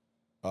genre.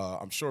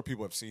 I'm sure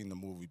people have seen the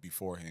movie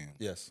beforehand.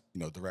 Yes.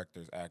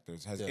 Directors,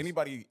 actors. Has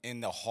anybody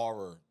in the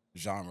horror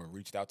genre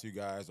reached out to you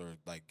guys or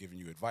giving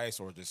you advice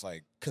or just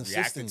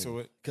reacting to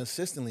it?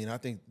 Consistently, and I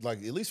think at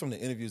least from the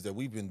interviews that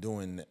we've been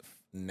doing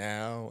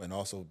now, and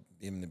also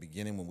in the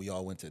beginning when we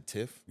all went to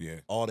TIFF,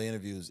 all the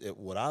interviews,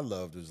 what I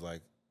loved was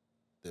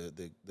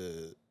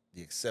the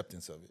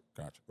acceptance of it.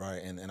 Gotcha.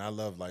 Right, and I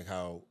love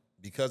how,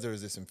 because there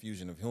is this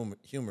infusion of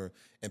humor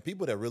and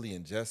people that really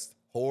ingest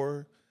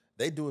horror,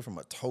 they do it from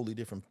a totally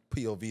different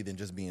POV than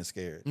just being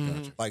scared.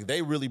 Gotcha.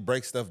 They really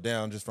break stuff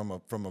down just from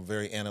a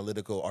very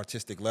analytical,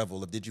 artistic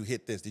level of, did you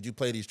hit this? Did you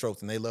play these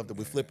tropes? And they love that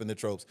we're flipping the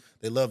tropes.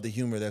 They love the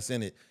humor that's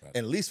in it. Gotcha.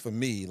 And at least for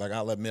me,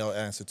 I'll let Mel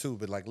answer too,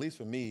 but at least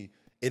for me,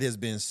 it has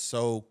been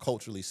so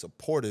culturally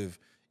supportive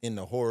in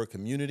the horror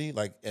community.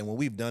 Like, and when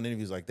we've done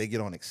interviews, like they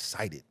get on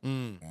excited.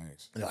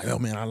 Nice. They're like, oh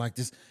man, I like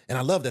this, and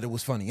I love that it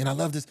was funny, and I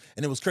love this,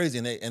 and it was crazy,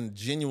 and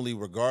genuinely,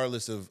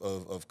 regardless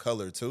of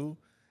color too,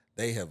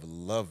 they have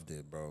loved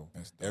it, bro.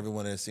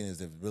 Everyone that's seen it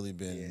has really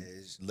been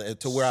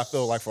to where I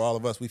feel like for all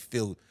of us, we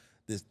feel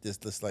this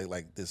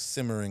like this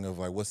simmering of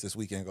like, what's this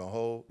weekend gonna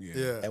hold?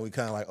 Yeah. And we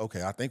kind of like,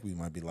 okay, I think we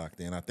might be locked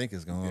in. I think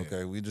it's going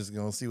okay. We just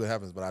gonna see what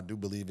happens, but I do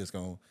believe it's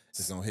gonna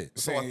hit.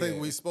 So I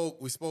think we spoke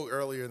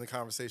earlier in the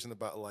conversation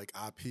about like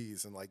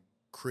IPs and like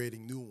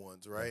creating new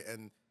ones, right?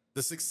 And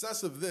the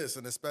success of this,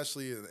 and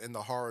especially in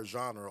the horror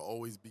genre,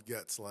 always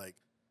begets like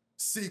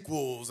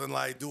sequels and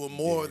like doing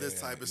more of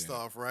this type of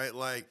stuff, right?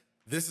 Like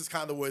this is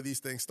kind of where these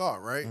things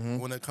start, right?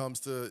 When it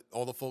comes to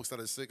all the folks that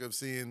are sick of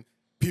seeing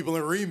people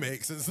in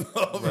remakes and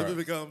stuff, it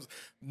becomes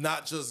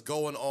not just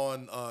going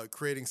on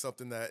creating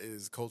something that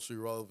is culturally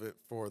relevant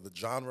for the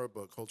genre,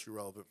 but culturally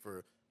relevant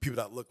for people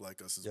that look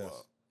like us as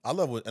well. I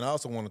love it, and I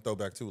also want to throw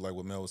back too, like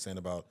what Mel was saying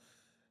about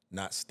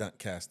not stunt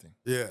casting.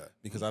 Yeah.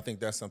 Because I think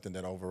that's something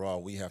that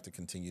overall we have to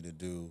continue to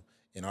do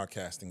in our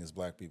casting as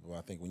black people.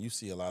 I think when you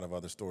see a lot of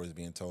other stories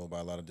being told by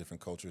a lot of different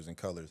cultures and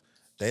colors,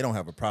 they don't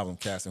have a problem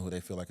casting who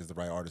they feel like is the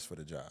right artist for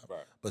the job.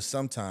 Right. But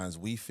sometimes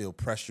we feel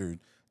pressured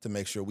to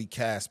make sure we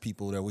cast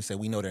people that we say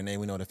we know their name,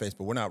 we know their face,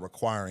 but we're not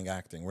requiring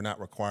acting. We're not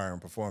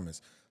requiring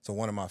performance. So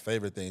one of my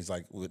favorite things,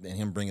 like with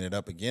him bringing it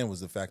up again, was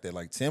the fact that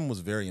like Tim was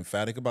very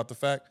emphatic about the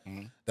fact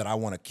that I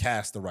want to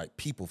cast the right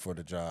people for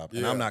the job.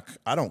 And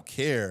I don't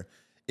care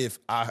if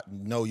I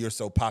know you're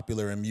so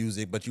popular in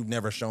music, but you've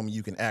never shown me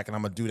you can act, and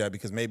I'm gonna do that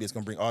because maybe it's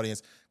gonna bring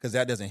audience, because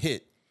that doesn't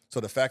hit. So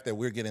the fact that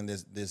we're getting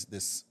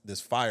this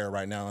fire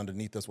right now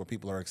underneath us where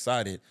people are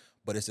excited,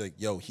 but it's like,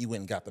 yo, he went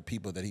and got the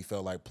people that he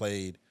felt like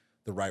played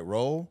the right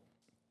role.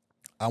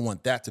 I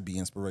want that to be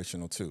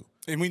inspirational too.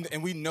 And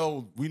we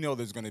know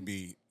there's going to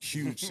be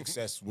huge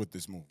success with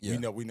this movie.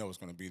 Yeah. We know it's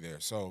going to be there.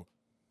 So,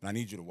 and I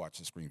need you to watch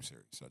the Scream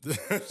series. So I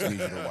just need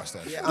you to watch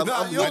that. Yeah,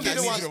 shit. You don't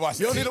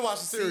need to watch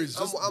the series.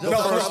 I'm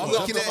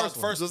looking at the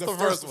first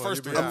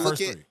one. I'm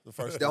looking at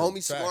the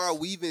homie Samara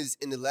Weaving's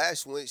in the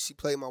last one. She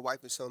played my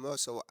wife in something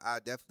else, so I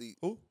definitely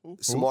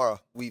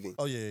Samara Weaving.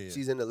 Oh yeah.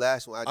 She's in the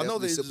last one. I know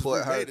definitely they just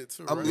support her. remade it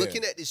too, I'm right?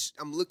 looking at this.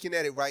 I'm looking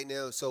at it right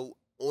now. So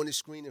on the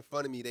screen in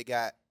front of me, they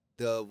got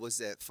the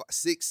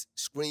 6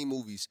 Scream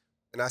movies,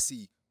 and I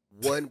see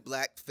one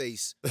black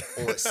face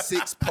on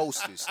 6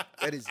 posters.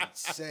 That is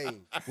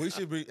insane. We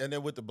should be, and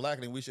then with the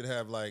blackening, we should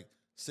have like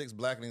 6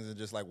 blackenings and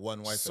just like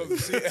one white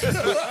face.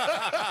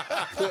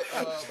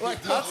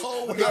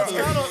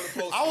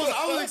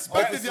 I was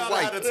expecting y'all to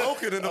have a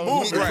token in the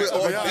movie. Right.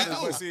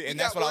 And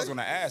that's what I was going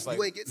to ask. Like,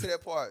 you ain't get to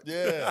that part.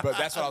 Yeah. But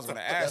that's what I was going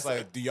to ask.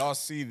 Like, do y'all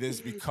see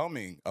this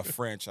becoming a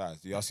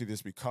franchise? Do y'all see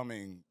this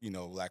becoming,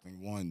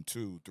 Blackening 1,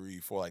 2, 3,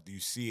 4? Like, do you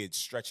see it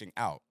stretching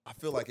out? I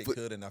feel like it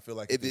could, and I feel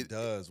like if it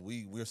does,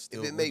 we're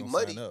still if it make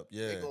money, sign up.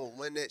 Yeah. They're gonna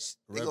run that.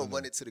 They're gonna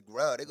run it to the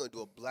ground. They're gonna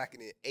do a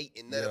Blackening 8,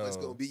 and none of us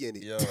gonna be in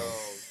it.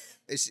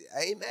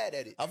 I ain't mad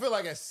at it. I feel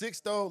like at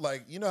 6 though,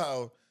 like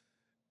how.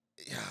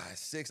 Yeah, at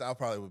 6, I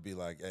probably would be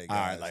like, "Hey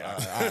guys, all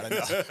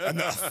right,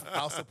 enough.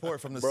 I'll support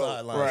from the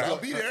sidelines. Right. I'll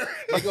be there."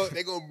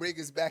 They're gonna bring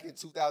us back in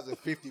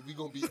 2050. We're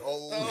gonna be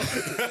old.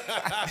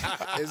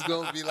 It's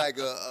gonna be like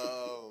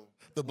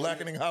the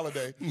Blackening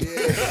holiday. Yeah.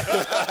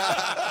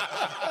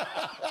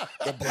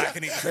 The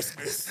Blackening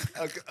Christmas.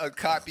 A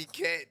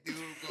copycat dude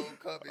gonna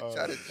come and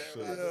try to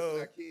terrorize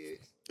our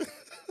kids.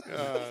 So,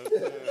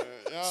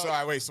 all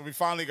right, wait. So we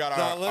finally got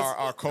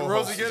our co-host.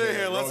 Rosie, get in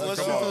here. Let's shoot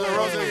the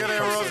Rosie. Get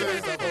in, Rosie.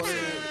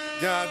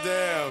 God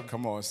damn.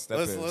 Come on,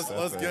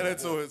 Let's get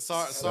into it.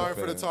 Sorry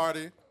for the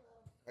tardy.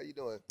 How you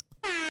doing?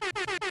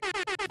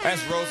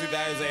 That's Rosie.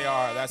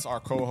 That's our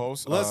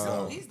co-host.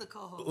 He's the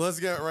co-host. Let's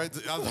get right to.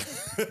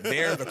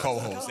 They're the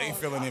co-hosts. They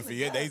filling in for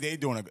you. They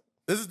doing a.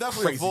 This is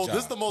definitely crazy full. job.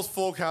 This is the most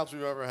full couch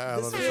we've ever had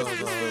on the show. This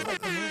feels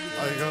like a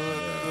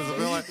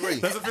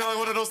movie. Does it feel like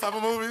one of those type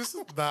of movies?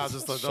 Nah,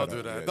 just don't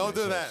do that. Yeah, Don't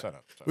do that. Shut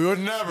up. We would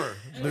never.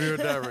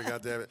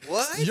 God damn it.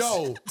 What?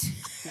 Yo.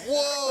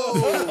 Whoa!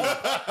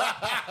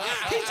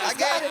 I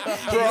got it.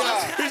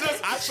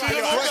 I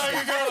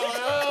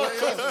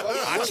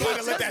try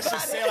to let that shit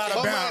sail out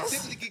of bounds.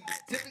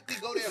 Typically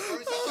go there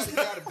first. I try to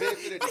get out of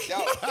benefit of the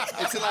doubt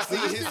until I see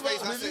his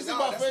face. I said, "No,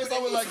 that's what I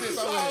was like this.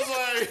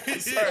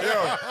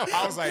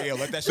 I was like, yo,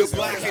 let that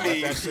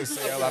shit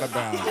sail out of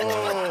bounds.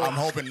 I'm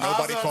hoping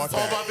nobody caught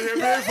that. About to hear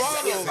Mary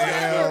Bottles.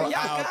 Sail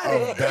out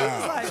of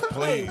bounds.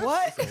 Please.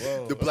 What?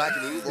 the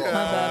Blackening."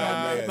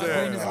 My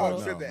brain is all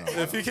over.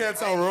 If you can't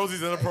tell,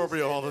 Rosie's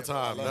inappropriate all the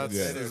time. That's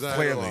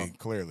exactly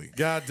Clearly.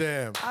 God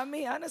damn. I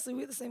mean, honestly,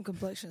 we're the same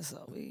complexion,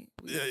 so we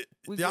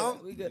y'all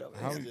good over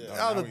here.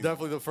 Y'all are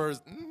definitely the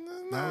first.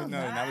 No,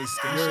 now we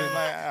stinking.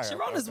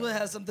 Sharona's will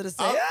have something to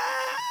say.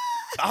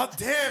 Oh,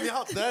 damn,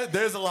 y'all.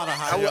 There's a lot of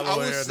high I yellow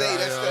would here say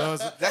now,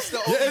 that's the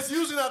yeah, only. it's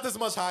usually not this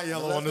much high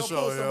yellow on the Let's go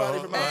show. pull somebody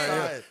from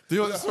outside. Do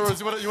you want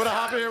to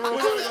hop in here real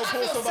quick? Go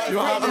pull somebody You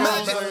from hop in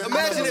outside.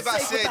 Imagine if I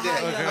Safe with said the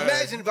high that. yellow.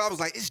 Imagine if I was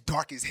like, it's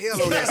dark as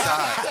hell on that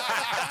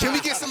side. Can we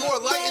get some more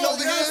lighting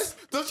over here?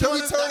 Can we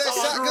turn that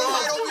shotgun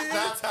light over here?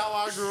 That's how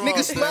I grew up.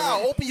 Nigga,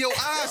 smile. Open your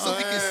eyes so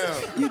we can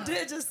see. You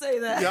did just say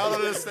that. Y'all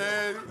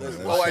understand?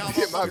 Oh, I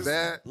did my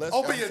bad.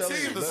 Open your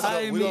team.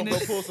 We're going to go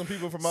pull some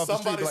people from off the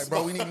street. Somebody Like,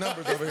 bro, we need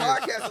numbers over here.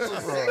 Podcast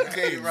is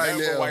segregated right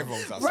Never now. white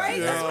folks outside. Right?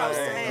 That's what I'm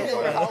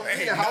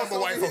saying. Never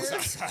white folks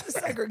outside.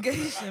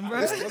 Segregation, bro.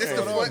 This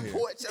the front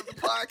porch of the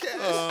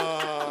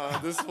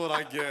podcast. This is what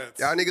I get.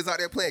 Y'all niggas out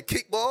there playing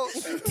kickball?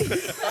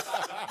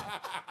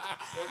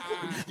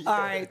 All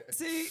right.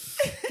 See,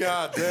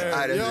 God damn. All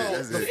right, Yo,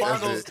 that's the it.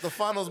 finals. The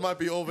finals might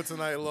be over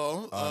tonight,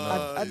 Lo.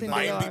 I think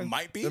they are.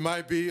 Might be. It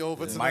might be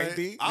over tonight. Might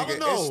be. I don't Nigga,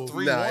 know. it's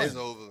 3-1. Nah, it's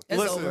over. It's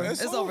Listen, over.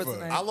 it's It's over over.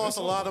 tonight. I lost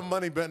a lot of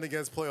money betting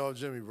against playoff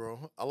Jimmy,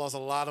 bro. I lost a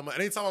lot of money.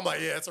 Anytime I'm like,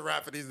 yeah, it's a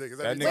wrap for these niggas.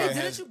 That Every nigga time.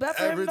 Wait, didn't you bet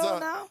for him every though time.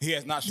 now? He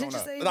has not shown Did you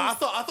up. say No, I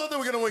thought they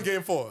were gonna win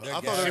game 4. I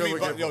thought they were gonna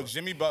win game 4.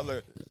 Jimmy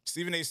Butler,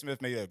 Stephen A.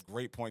 Smith made a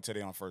great point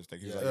today on First Take.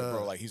 He was like,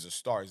 bro, like he's a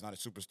star. He's not a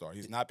superstar.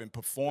 He's not been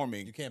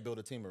performing. You can't build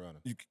a team around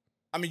him.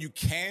 I mean, you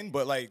can,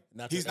 but like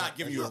he's not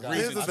giving you a guy.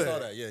 reason. Here's the I saw thing.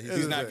 that. Yeah,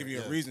 He's not giving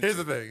you a reason. Here's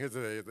the thing. Here's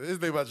the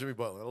thing about Jimmy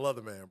Butler. I love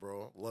the man,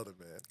 bro. Love the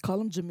man.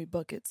 Call him Jimmy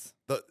Buckets.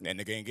 That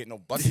nigga ain't getting no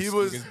buckets. He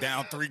was- Niggas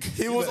down 3.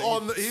 He was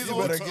on the. He's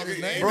on. better get his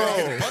name bro.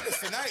 right.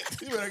 buckets tonight.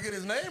 You better get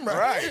his name right.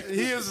 Right.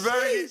 He is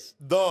very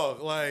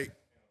dog. Like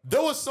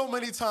there was so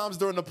many times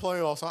during the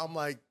playoffs, I'm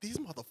like, these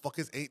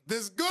motherfuckers ain't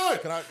this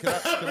good. Can I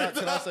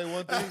say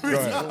one thing?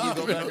 Right. When we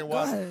go back and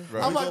watch, Go ahead.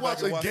 when I'm we like go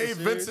back and watching watch the Gabe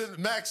series- Vincent,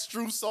 Max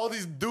Strus, all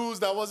these dudes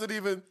that wasn't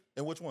even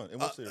In which one? In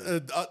which series?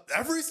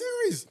 every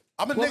series.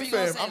 I'm a What were Knicks you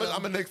gonna fan. say,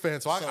 I'm a Knicks fan,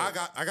 so I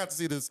got to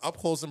see this up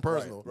close and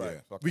personal. Right.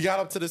 We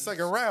got up to the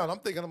second round. I'm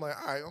thinking, I'm like,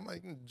 all right. I'm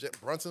like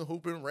Brunson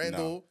hooping, Randall.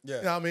 No. Yeah.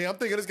 You know what I mean? I'm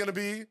thinking it's gonna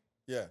be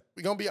Yeah.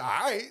 we're gonna be all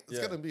right. It's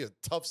Yeah. gonna be a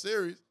tough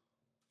series.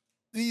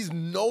 These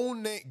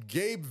no-name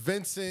Gabe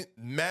Vincent,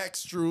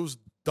 Max Strus,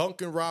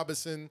 Duncan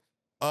Robinson,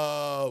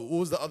 what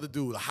was the other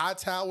dude?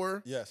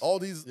 Hightower. Yes. All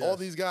these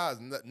Yes. guys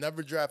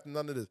never drafted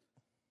none of this.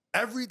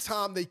 Every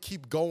time they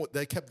kept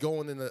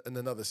going in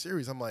another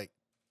series. I'm like,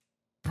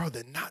 bro,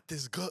 they're not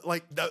this good.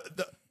 Like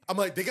I'm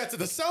like, they got to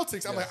the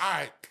Celtics. I'm like, all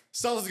right,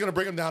 Celtics gonna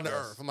bring them down to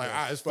earth. I'm like, all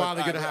right, it's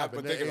finally gonna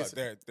happen. But think about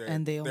it.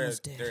 And they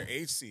almost did. They're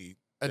 8 seed.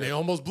 And they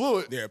almost blew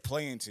it. They're a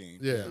playing team.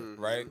 Yeah.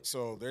 Right?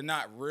 So they're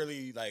not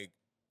really like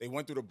they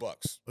went through the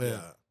Bucks. Yeah.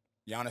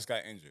 Giannis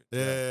got injured.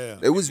 Yeah.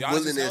 They was Giannis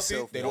willing is healthy,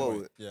 themselves they don't forward.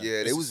 win. Yeah. Yeah,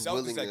 they It's was the Celtics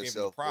willing that gave them the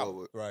themselves problem.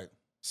 forward. Right.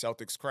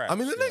 Celtics crash. I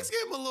mean, the Knicks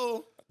gave him a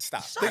little.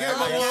 Stop. They gave him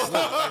a little.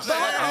 Hold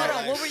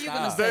on. What were you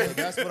gonna say?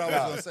 That's what I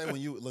was gonna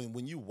say.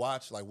 When you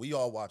watch, like we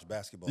all watch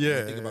basketball. Yeah, When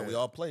you think yeah, about, we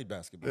all played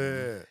basketball.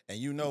 Yeah. And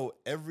you know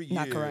every year.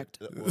 Not correct.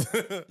 Well,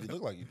 you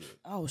look like you did.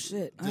 Oh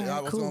shit. All I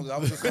right, was cool. gonna, I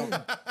was just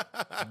gonna.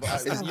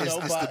 It's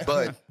the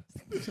bud.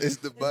 It's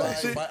the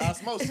bud. by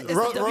osmosis. It's the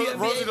WNBA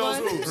Rosie knows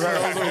bud. hoops.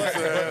 Rosie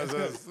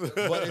knows hoops.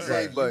 But it's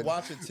Right, like but- you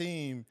watch a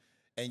team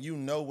and you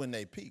know when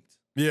they peaked.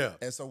 Yeah.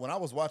 And so when I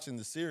was watching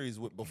the series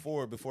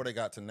before they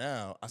got to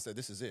now, I said,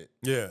 this is it.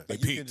 Yeah.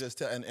 Like you can just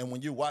tell, and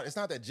when you watch, it's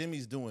not that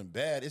Jimmy's doing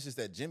bad. It's just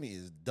that Jimmy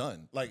is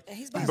done. Like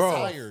He's by Bro,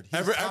 tired. He's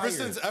ever tired.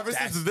 since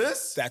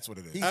this, That's what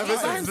it is. He's ever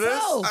by since this,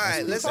 himself. All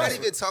right, let's not tired.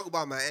 even talk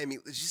about Miami.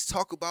 Let's just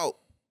talk about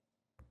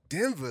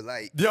Denver.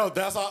 Like, yo,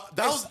 that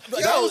was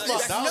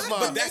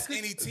But that's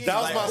any team. that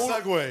was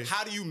Like, my segue.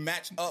 How do you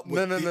match up No,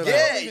 with no, these no, no. guys?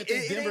 yeah, I don't even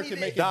think Denver can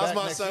make it That was back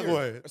my next year.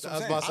 segue. That's That what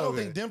was I'm my saying. I don't segue.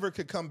 think Denver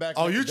could come back.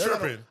 Oh, next you year.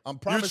 tripping. I'm You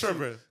promising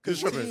tripping. You Because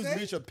tripping. teams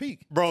reach a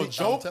peak. Bro, I'm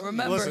Joe, telling you.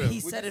 Remember, listen, he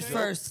said it Listen,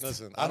 first.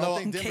 Listen, I I don't know.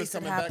 think In Denver's case it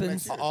coming back happens.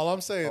 next year. All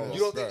I'm saying you is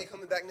don't think they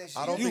coming back next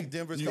year? I don't think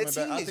Denver's coming back.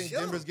 team I is think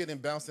young. Denver's getting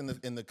bounced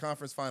in the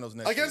conference finals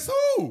next against year.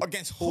 who?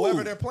 Against who?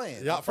 Whoever they're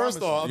playing. Yeah. I First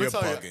of promise all, I'm You're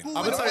gonna tell you. bugging. I'm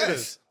gonna tell you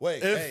this.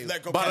 Wait, If- hey,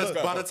 let go, by let's the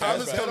go. by the time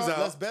Let's this bet comes on-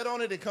 let's out, bet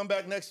on it and come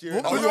back next year. We're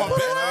And I gonna want-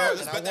 put it and I right. want-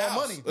 Let's and I bet the want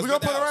house. money. Let's we're gonna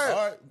bet put it the house. right.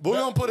 All right. We're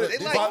gonna put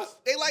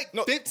They it. like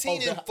No.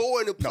 15 and that-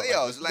 4 in the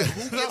playoffs. Like, who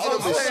gives That's them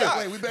what I'm a saying. shot?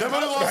 Wait, we bet They've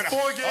only house. lost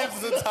 4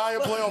 games this entire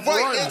playoff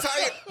Right,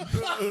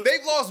 run.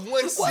 they've lost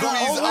one series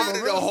out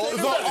of the whole.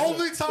 The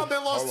only time they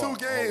lost Hold on,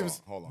 2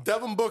 games, hold on.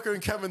 Devin Booker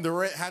and Kevin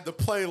Durant had to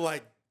play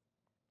like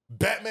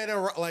Batman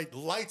and like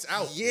lights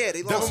out. Yeah,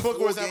 they Devin lost Booker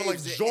 4 was having like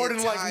games the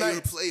Jordan-like entire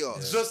nights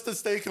playoffs. just to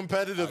stay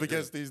competitive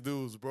against these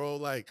dudes, bro.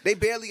 Like, They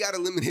barely got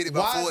eliminated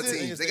by Why 4 is it-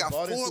 teams. They got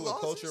 4 bought into a losses.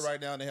 culture right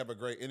now, and they have a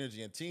great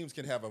energy. And teams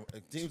can have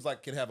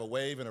a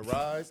wave and a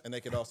rise, and they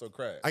can also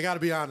crash. I gotta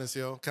be honest,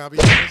 yo. Can I be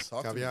honest?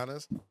 Talk Can I to be me.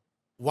 honest?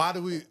 Why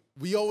do we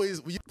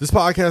This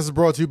podcast is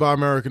brought to you by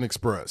American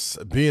Express.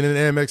 Being an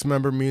Amex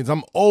member means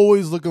I'm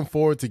always looking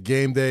forward to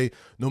game day,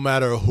 no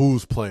matter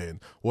who's playing.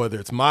 Whether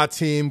it's my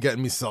team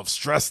getting me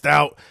stressed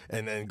out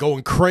and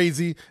going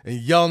crazy and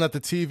yelling at the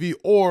TV,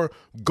 or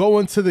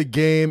going to the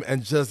game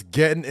and just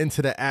getting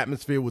into the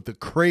atmosphere with the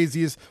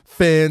craziest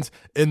fans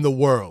in the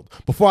world.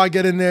 Before I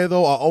get in there,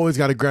 though, I always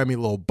got to grab me a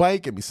little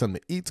bite, get me something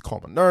to eat to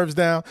calm my nerves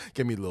down,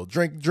 get me a little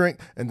drink,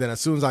 and then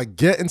as soon as I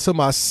get into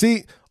my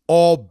seat,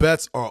 all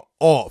bets are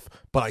off.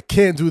 but I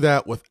can't do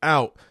that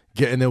without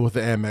getting in with the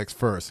Amex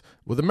first.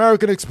 With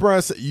American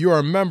Express, you're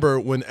a member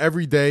when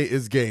every day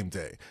is game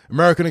day.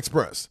 American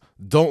Express,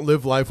 don't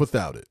live life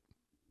without it.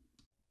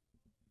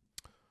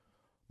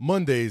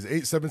 Mondays,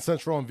 8-7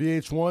 Central on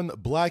VH1,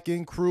 Black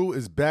Ink Crew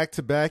is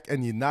back-to-back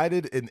and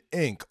united in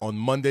ink on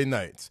Monday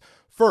nights.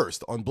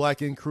 First, on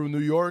Black Ink Crew New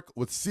York,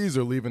 with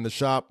Caesar leaving the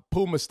shop,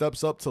 Puma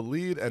steps up to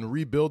lead and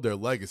rebuild their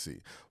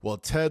legacy, while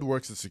Ted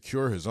works to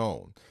secure his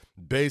own.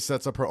 Bay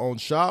sets up her own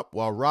shop,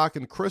 while Rock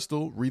and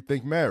Crystal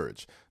rethink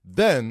marriage.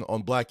 Then,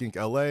 on Black Ink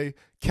LA,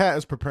 Kat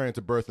is preparing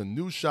to birth a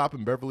new shop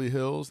in Beverly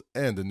Hills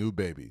and a new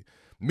baby.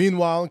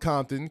 Meanwhile, in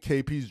Compton,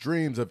 KP's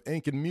dreams of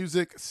ink and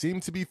music seem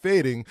to be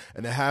fading,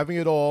 and having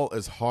it all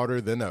is harder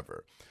than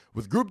ever.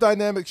 With group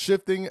dynamics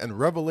shifting and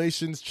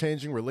revelations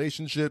changing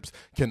relationships,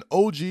 can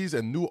OGs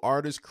and new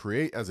artists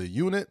create as a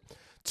unit?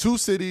 Two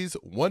cities,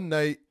 one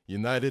night,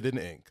 united in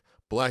ink.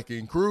 Black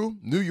Ink Crew,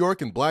 New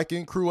York, and Black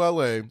Ink Crew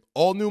LA,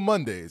 all new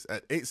Mondays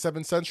at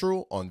 8-7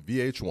 Central on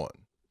VH1.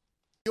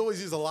 He always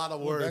uses a lot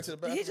of words. Did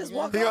he just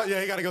walk He out?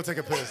 he got to go take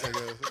a piss. I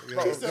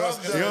guess.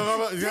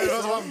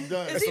 I'm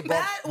done. Is he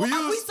mad? We're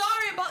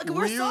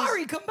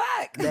sorry. Come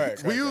back.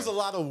 We use a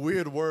lot of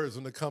weird words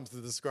when it comes to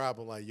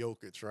describing like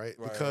Jokic, right?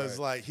 Because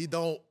like he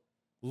don't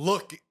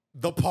look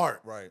the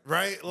part,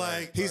 right?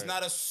 Like he's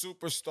not a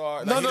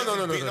superstar. No.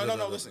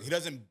 Listen, he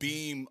doesn't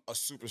beam a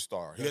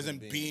superstar. He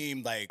doesn't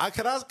beam like a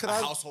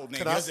household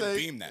name. He I doesn't say,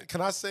 beam that.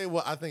 Can I say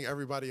what I think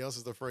everybody else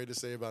is afraid to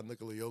say about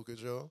Nikola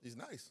Jokic, yo? He's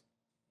nice.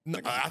 No,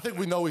 I think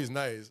we know he's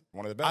nice.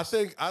 One of the best.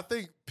 I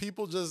think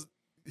people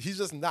he's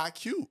just not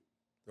cute.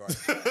 Right.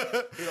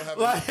 He don't have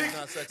Like he's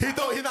not sexy.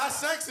 he's not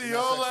sexy,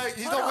 yo. Like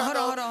he don't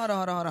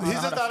Hold on. He's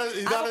just not a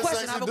I have a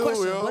sexy dude,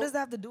 question. yo. What does that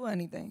have to do with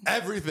anything?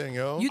 Everything,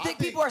 yo. You think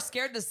people are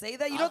scared to say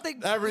that? You don't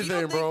think everything,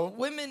 you don't think bro.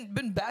 Women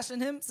been bashing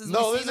him since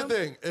No, we've this is seen the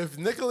him? thing. If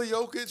Nikola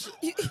Jokic,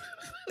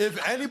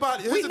 if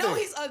anybody, We here's the know thing.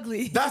 he's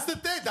ugly. That's the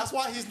thing. That's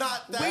why he's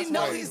not. We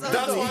know he's That's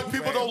ugly. why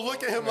people don't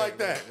look at him like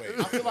that.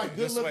 I feel like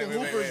good-looking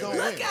hoopers don't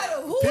win. Look at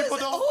him. Who People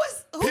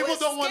is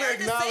don't want to scared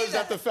say acknowledge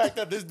that the fact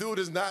that this dude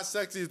is not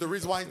sexy is the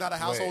reason why he's not a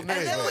household name.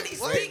 And then when he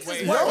speaks, wait, it's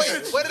wait,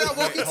 worse. What did I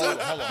walk into? Hold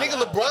on.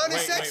 Nigga, LeBron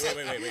is sexy.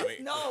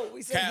 Wait. No,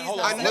 we said Cat, he's hold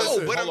not. on, I know,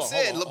 Listen, but hold I'm on,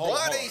 saying hold on, LeBron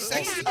hold on. ain't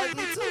sexy. He's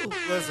ugly too.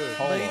 Listen,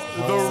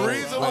 Hold the on.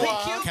 reason Oh, he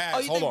why. cute? Cat, Oh,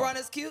 you hold think on. Bron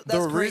is cute?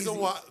 That's The crazy. reason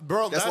why,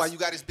 bro, That's why you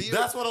got his beard.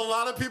 That's what a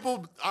lot of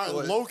people are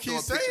low key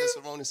saying.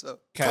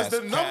 Because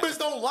the numbers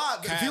don't lie.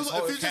 If you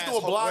just do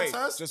a blind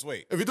test, Just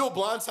wait. If you do a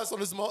blind test on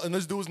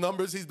this dude's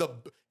numbers,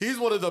 he's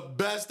one of the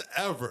best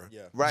ever.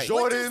 Yeah. Right.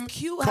 Jordan, What does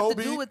cute Kobe. have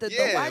to do with it?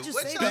 Though? Yeah, Why'd you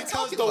what say y'all that? Because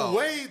talking the about?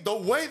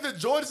 way the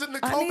Jordans and the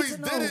I need Kobe's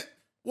to know. did it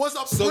was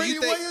a So pretty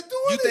you think- way of doing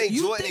you it. think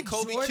You Jordan think and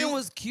Kobe Jordan cute?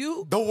 was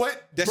cute? The way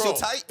That's bro, your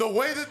type? The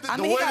way that I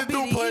the mean, way he got the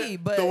dude BDE, play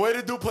but the way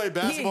the dude play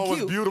basketball was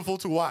cute. beautiful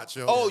to watch.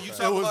 Yo. Oh, you It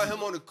talking was- about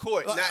him on the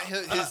court, not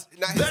his, not his.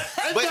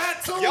 That, but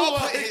that too, y'all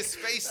like, putting his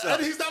face and up.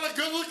 he's not a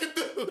good looking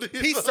dude.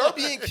 He's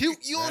Serbian cute.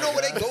 You don't know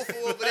what they go for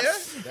over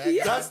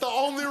there. That's the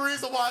only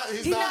reason why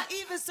he's not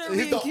even Serbian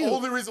He's the cute.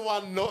 only reason why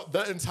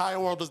the entire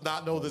world does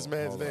not know this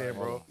man's name,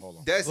 bro. Hold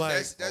on. That's Like-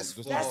 that's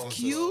That's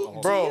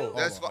cute, Bro.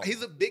 That's fine.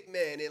 He's a big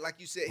man, and like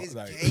you said, his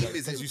Like, game because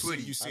isn't you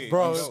pretty. see it,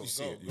 Bro. you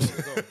see it.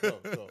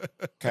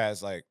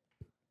 Kaz, like,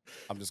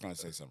 I'm just gonna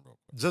say something real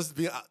quick. Just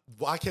be.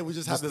 Why can't we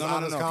just have Just- this no, no,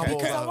 honest no, combo? Cat,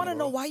 Because I Cat. want to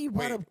know why you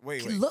brought up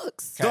wait.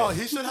 looks. Cat. No,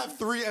 he should have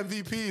 3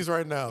 MVPs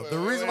right now. The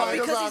reason why he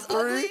doesn't Because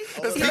have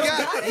he's 3 ugly?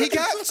 is He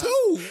got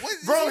two.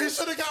 Bro, he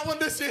should have got one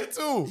this year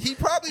too. He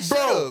probably should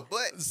Bro, have,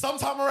 but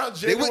sometime around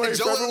they went January,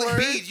 to Joel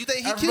February. Embiid. You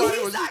think he everybody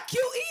cute? He's not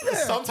cute either.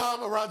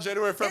 Sometime around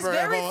January, There's February,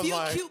 very everyone was few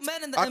like, cute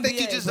men in the I NBA.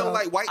 think you just don't bro.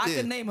 like white I men.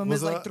 can name them.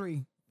 What's There's that? like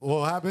 3.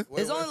 what happened?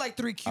 There's only like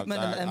 3 cute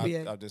men in the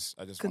NBA. I just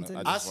want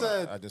Continue. I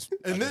said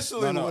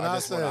initially when I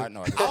said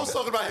I was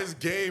talking about his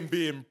game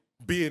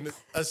being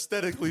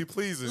aesthetically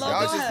pleasing. Love Y'all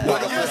Go just ahead. pulled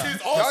But up yes, his,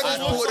 he's y'all also just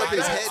looks pulled up like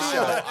his that, too.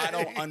 headshot. I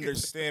don't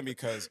understand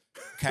because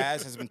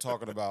Kaz has been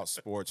talking about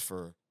sports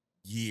for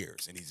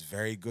years, and he's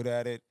very good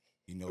at it.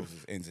 He knows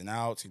his ins and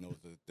outs. He knows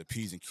the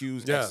P's and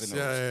Q's. Yes, X's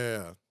and O's.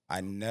 yeah.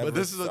 I never. But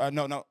this is a-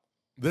 no.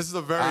 This is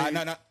a very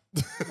No.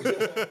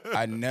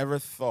 I never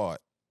thought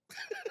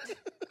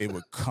it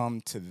would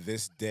come to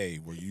this day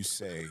where you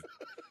say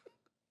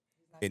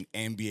an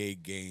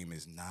NBA game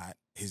is not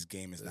his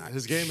game is not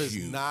his game cute.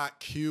 is not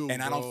cute,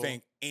 and I bro. don't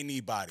think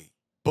anybody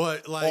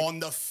But like on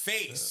the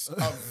face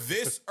of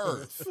this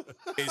earth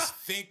is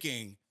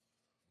thinking,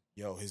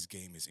 yo, his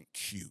game isn't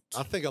cute.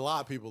 I think a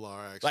lot of people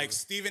are actually. Like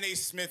Stephen A.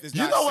 Smith is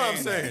You not know what I'm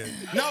saying saying.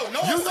 that. No, You know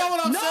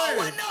what I'm No saying.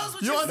 one knows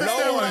what You you're understand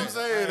saying. what I'm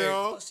saying,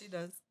 yo? Oh, she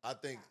does. I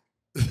think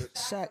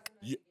Shaq.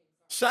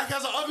 Shaq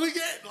has an ugly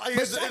game. Like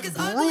it's Shaq is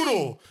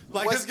brutal.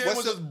 Like What's- his game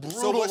what's was the- just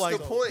brutal. so what's like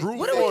the point? brute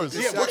What are we- force.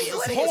 Yeah, what is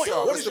your point?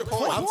 What is your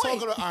point? I'm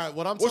talking about. All right,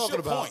 what I'm What's talking your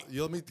about. point?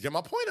 You let me get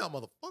my point out,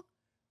 motherfucker.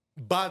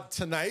 By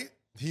tonight,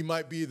 he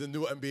might be the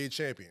new NBA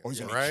champion. Oh,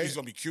 he's right?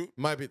 gonna be cute.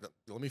 Might be.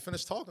 Let me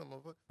finish talking,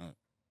 motherfucker. Right.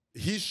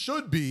 He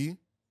should be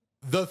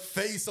the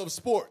face of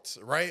sports,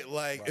 right?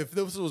 Like if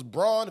this was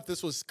Braun, if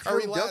this was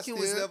Curry Tim last Duncan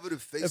year, was never the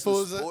face if it of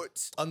was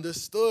sports.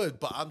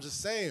 understood. But I'm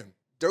just saying,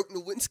 Dirk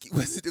Nowitzki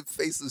wasn't the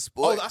face of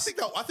sports. I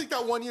think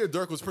that 1 year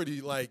Dirk was pretty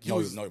like he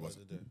was. No, he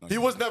wasn't. No, He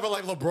was never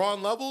like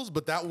LeBron levels,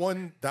 but that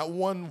one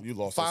you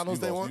lost finals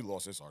this, they won. You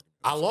lost this argument.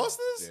 I lost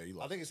this. Yeah, you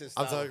lost. I think it's his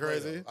I'm style talking of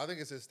play. crazy. I think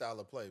it's his style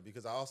of play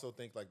because I also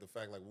think like the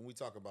fact like when we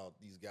talk about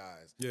these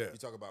guys, Yeah. we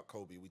talk about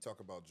Kobe, we talk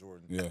about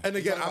Jordan, Yeah. And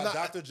we again, talk I'm about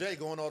not. Dr. J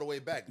going all the way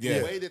back. Yeah.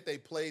 The way that they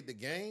played the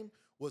game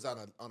was on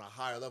a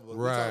higher level. But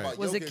we Right. talk about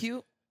Was it Jokic,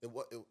 cute?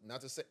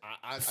 Not to say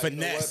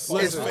Finesse. You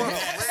know what? It's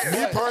finesse.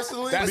 Me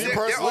personally,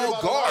 they're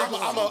all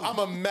guards. I'm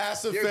a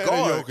massive They're fan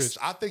guards.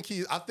 of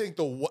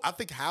Jokic. I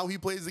think how he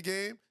plays the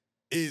game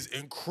is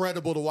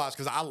incredible to watch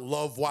because I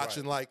love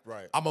watching. Right, Like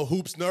right. I'm a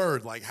hoops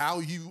nerd. Like how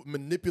he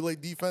manipulate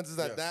defenses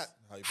at Yes, that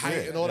how you height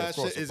play. and all Yeah, that of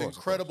course, shit of is course,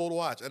 incredible to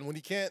watch. And when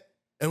he can't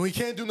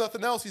do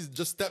nothing else, he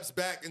just steps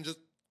back and just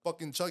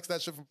fucking chucks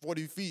that shit from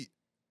 40 feet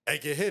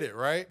and can hit it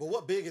right. But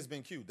what big has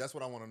been cute? That's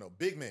what I want to know.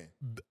 Big man.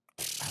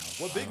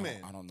 What big man?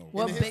 I don't know.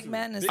 What the big history.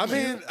 man is I cute?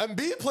 mean,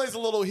 Embiid plays a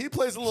little. He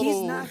plays a little.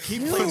 He's not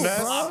cute, finesse.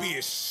 bro.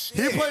 Obvious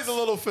He shit. plays a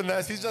little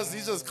finesse. He's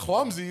just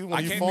clumsy when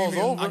I he can't falls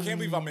believe over. I can't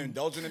believe I'm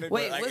indulging in it.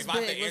 Wait, but like, what's if I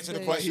have big? to answer the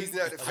What's question, He's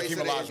not the face Hakeem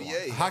of the Olajuwon.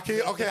 NBA.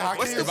 Hakeem, okay,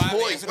 What's the If I have to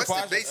point? answer the What's the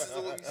question- basis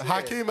of what we said?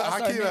 Hakeem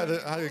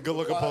had a good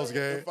looking post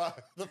game.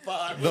 The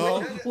five.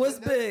 No, What's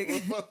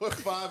big? What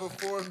 5 or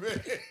 4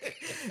 men?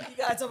 You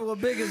gotta tell me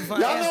what big is. y'all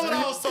know what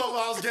I was talking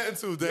about. I was getting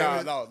to,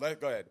 David. No,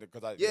 go ahead.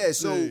 Because I Yeah,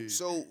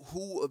 so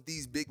who of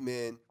these big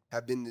men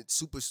have been the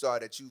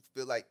superstar that you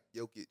feel like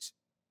Jokic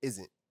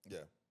isn't? Yeah.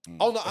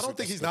 Oh no, I don't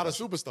think he's not a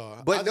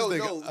superstar. But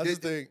I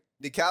just think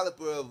the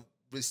caliber of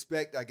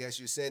respect, I guess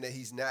you're saying that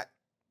he's not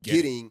Yeah,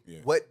 getting yeah.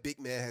 what big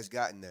man has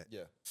gotten that.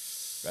 Yeah.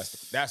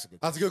 that's a good.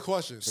 that's a good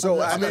question.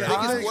 So I mean, think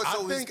I it's more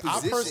so his think I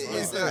position. personally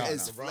It's think not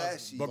as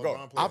flashy. But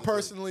go. I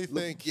personally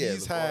think yeah,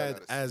 he's LeBron had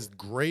got a as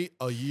great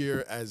a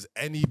year as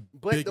any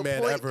But big the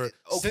man point ever is-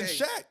 okay.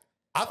 since Shaq.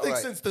 I think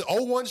right. since the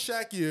 01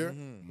 Shaq year,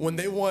 when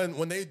they won,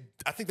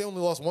 I think they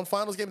only lost one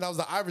finals game. That was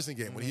the Iverson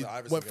game when he The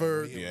Iverson went game,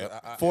 for when he was,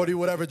 40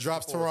 whatever,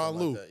 drops 54 or Tyronn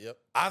something Lue. like that, yep.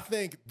 I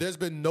think there's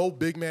been no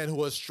big man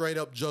who has straight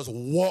up just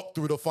walked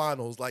through the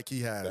finals like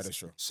he has That is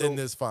true. in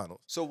this finals.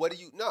 So what do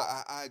you? No,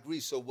 I agree.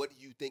 So what do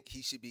you think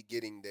he should be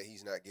getting that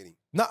he's not getting?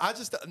 No, I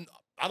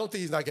don't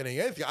think he's not getting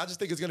anything. I just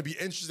think it's going to be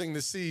interesting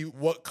to see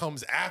what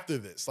comes after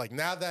this. Like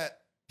now that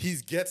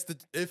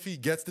if he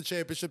gets the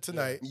championship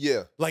tonight,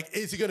 Yeah. like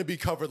is he going to be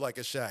covered like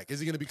a Shaq?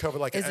 Is he going to be covered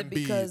like Is an it Embiid?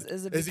 because?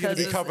 Is it he going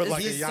to be covered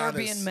like a he's Giannis?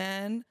 Serbian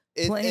man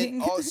And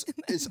playing? also,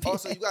 it's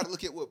also you got to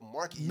look at what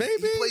market he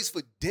Maybe. plays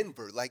for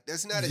Denver. Like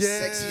that's not as Yeah.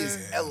 sexy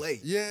as LA.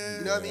 Yeah.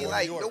 You know what I mean?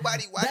 Like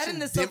nobody watching That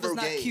in itself Denver is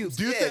not games. cute.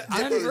 Do you Yeah, think?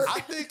 Denver-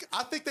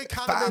 I think they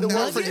kind of made it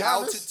work for 5,000 Giannis.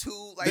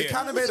 altitude. Like They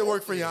kind of made it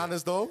work for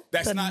Giannis though.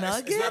 That's The not.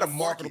 It's not a Nuggets?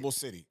 marketable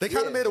city. They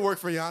kind of Yeah. made it work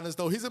for Giannis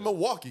though. He's in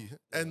Milwaukee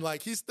and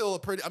like he's still a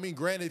pretty. I mean,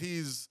 granted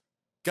he's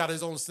got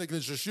his own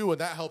signature shoe and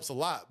that helps a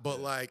lot.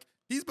 But like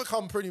he's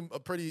become a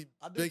pretty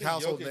I do big think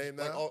household Jokic, name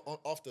now. like,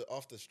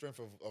 off the strength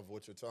of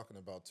what you're talking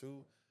about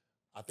too.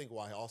 I think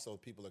why also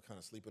people are kind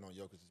of sleeping on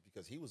Jokic is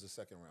because he was a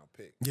second round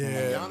pick.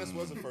 Yeah. Giannis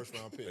was a first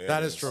round pick.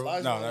 That is true.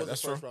 Elijah No, was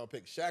that's a first true. round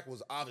pick. Shaq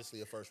was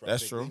obviously a first round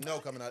That's pick. true. We know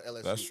coming out of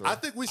LSU. That's true. I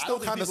think we I still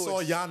don't think kind of people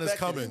saw Giannis expected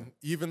coming, him.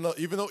 even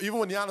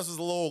when Giannis was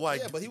a little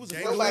like. Yeah, but he was a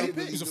gangly. first round Nobody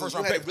pick. He's a knew first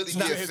you round had to pick. really It's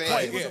not be a his fan.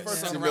 play. He was a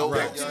first to round know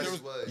pick. what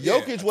Giannis was.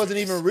 Jokic wasn't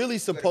even really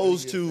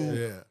supposed to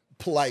Yeah.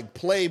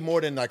 play more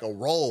than like a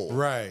role.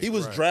 Right, He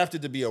was right.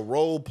 drafted to be a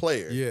role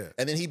player. Yeah.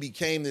 And then he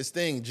became this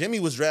thing. Jimmy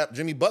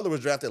Butler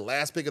was drafted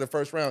last pick of the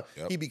first round.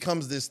 Yep. He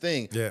becomes this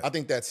thing. Yeah. I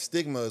think that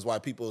stigma is why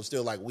people are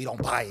still like, we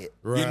don't buy it.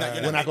 Right.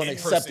 We're not going to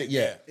accept it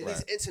yet. And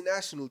it's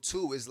international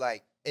too. It's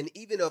like, and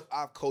even of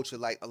our culture,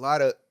 like a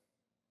lot of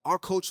our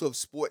culture of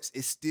sports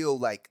is still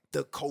like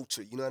the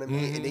culture. You know what I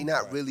mean? And they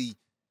not really,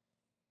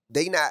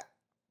 they not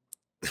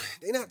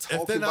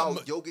talking they're not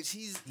about Jokic.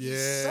 He's Yeah,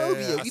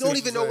 Serbian. I We see don't what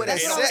even you're know where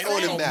that's saying. That's set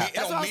what on I'm the saying. map. It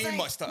That's what don't I'm mean saying.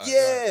 much to us.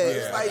 Yeah,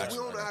 it's I like got we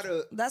you, don't know I how got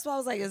you. to. That's why I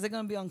was like, is it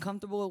gonna be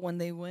uncomfortable when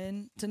they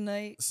win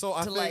tonight? So I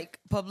to think- like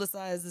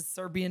publicize the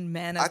Serbian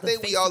man as I the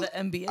think face we all. of the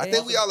NBA. I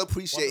think we all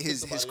appreciate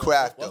his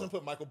craft though. Wasn't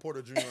put Michael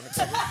Porter Jr. on the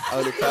cover.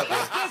 On the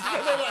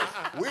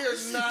cover.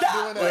 We're not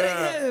doing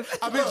that.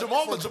 I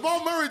mean,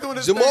 Jamal Murray doing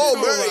his Jamal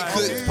thing too, Murray like,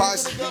 could he's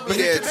possibly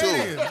be there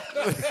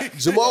too.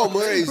 Jamal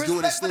Murray's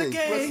doing his thing.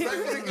 Respect for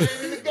the game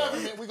and the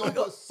government. We're going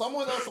to put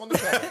someone else on the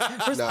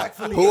cover. Nah.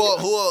 Who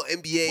are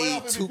NBA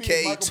Playoff MVP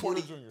 2K Michael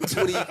Porter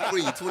 20,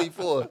 23,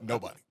 24?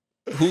 Nobody.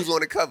 Who's on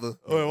the cover?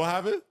 Wait, what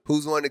happened?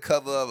 Who's on the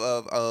cover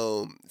of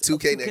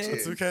 2K next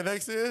year? 2K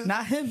next year?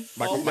 Not him.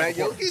 Matt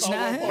Jokic?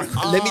 Not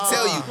him. Let me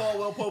tell you,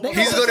 Caldwell Pope. They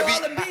He's gonna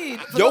gonna put be- Joel Embiid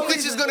for no Jokic is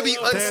reason. going to be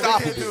They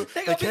unstoppable.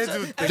 can't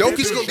do.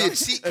 Jokic gonna be a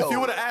cheat If code. you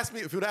would have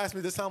asked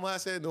me this time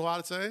last year, knew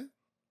how to say?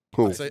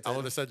 Who? I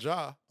would have said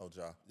Ja. Oh,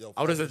 Ja. Yo,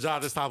 I would have said Ja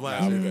this time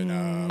last Nah, year. we good.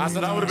 Nah. I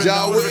said I would have been,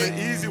 Ja that would've Wood. been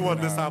an easy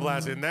one this time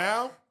last year.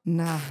 Now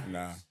Nah.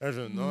 That's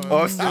annoying.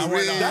 That's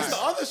the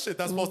other shit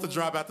that's supposed to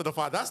drop after the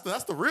fight. That's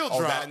the real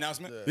drop. That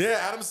announcement? Yeah,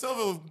 Adam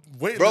Silver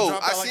waiting Bro, to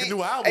drop out like a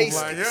new album.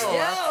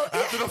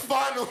 After the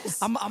finals.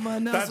 I'm gonna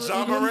announce that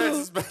John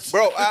Morant's special.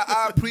 Bro,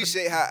 I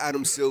appreciate how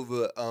Adam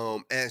Silver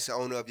answered. I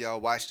don't know if y'all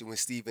watched it when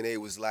Stephen A.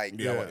 was like,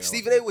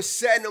 Stephen A. was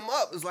setting him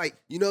up. It was like,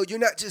 you're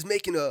not just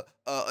making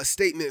a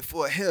statement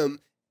for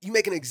him. You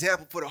make an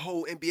example for the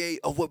whole NBA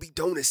of what we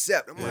don't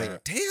accept. I'm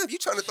like, damn, you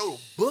trying to throw a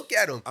book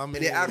at him. And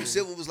then Adam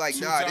Silver was like,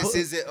 nah, this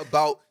isn't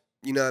about,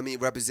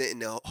 representing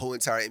the whole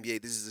entire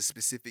NBA. This is a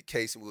specific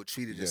case and we'll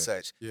treat it as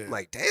such. Yeah. I'm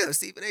like, damn,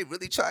 Stephen A.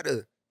 really tried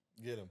to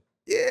get him.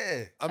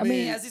 Yeah. I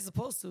mean, as he's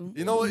supposed to.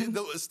 You know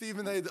what,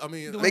 Stephen A.,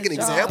 make an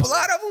example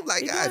out of him?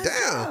 Like,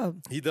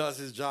 goddamn. He does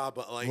his job,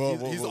 but like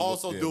he's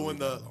also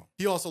doing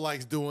he also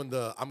likes doing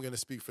the, I'm going to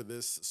speak for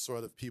this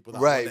sort of people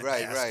that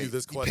ask you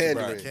this question,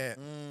 but I can't.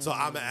 So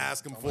I'm going to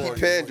ask him for you.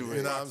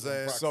 You know what I'm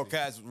saying? So,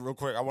 Kaz, real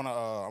quick, I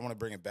want to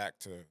bring it back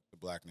to the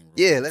blackening.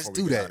 Yeah, let's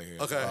do that.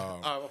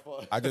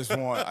 Okay. I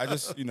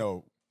just,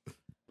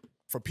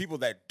 for people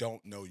that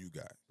don't know you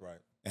guys, right,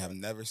 and have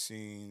never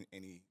seen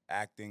any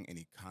acting,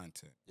 any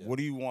content, what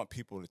do you want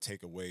people to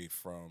take away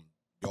from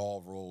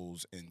y'all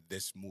roles in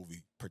this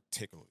movie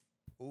particularly?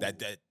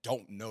 That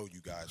don't know you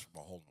guys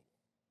from a whole nother,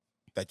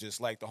 that just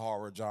like the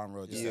horror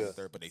genre,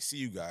 but they see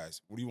you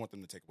guys. What do you want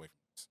them to take away from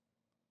this?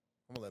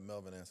 I'm going to let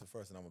Melvin answer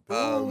first, and I'm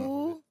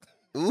going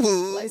to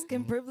light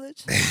skin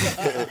privilege.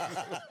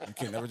 You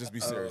can never just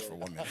be serious for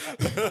 1 minute.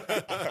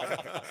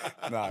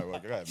 Well,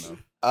 go ahead,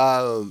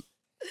 Mel.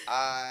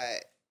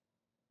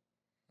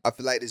 I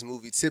feel like this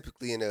movie,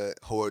 typically in the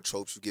horror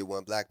tropes, you get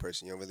one black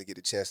person. You don't really get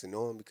a chance to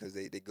know them because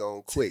they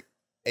gone quick.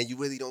 And you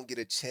really don't get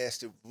a chance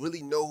to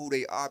really know who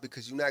they are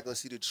because you're not going to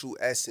see the true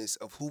essence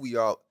of who we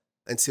are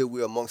until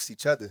we're amongst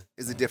each other.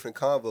 It's a different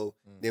convo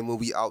than when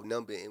we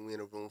outnumbered and we're in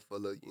a room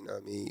full of,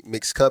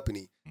 mixed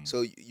company.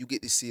 So you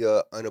get to see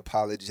a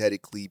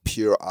unapologetically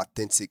pure,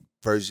 authentic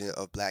version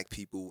of black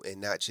people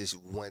and not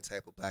just one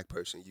type of black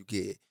person. You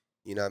get,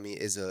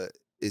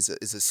 it's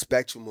a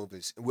spectrum of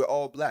us. And we're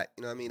all black.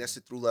 You know what I mean? That's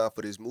the through line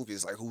for this movie.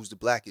 It's like, who's the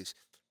blackest?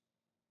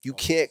 You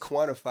can't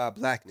quantify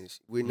blackness.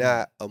 We're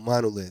not a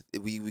monolith.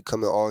 We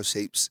come in all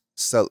shapes,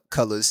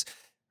 colors,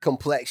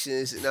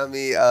 complexions,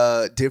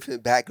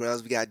 different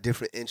backgrounds. We got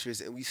different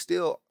interests. And we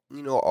still,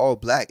 all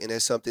black. And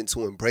that's something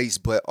to embrace,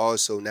 but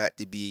also not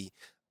to be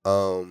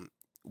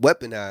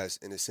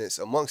weaponized in a sense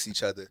amongst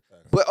each other.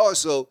 But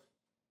also,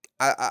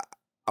 I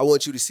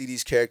want you to see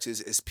these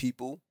characters as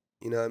people.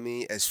 You know what I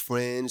mean? As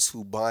friends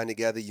who bond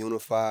together,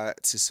 unify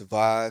to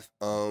survive.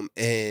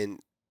 And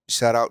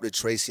shout out to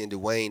Tracy and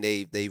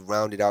Dwayne. They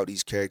rounded out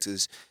these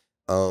characters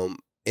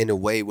in a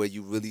way where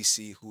you really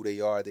see who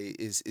they are.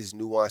 Is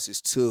nuances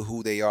to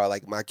who they are.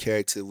 Like my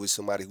character was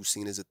somebody who's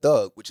seen as a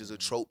thug, which is a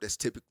trope that's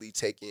typically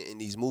taken in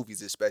these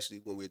movies,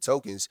 especially when we're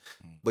tokens.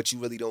 But you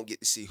really don't get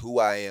to see who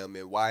I am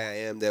and why I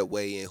am that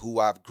way and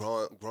who I've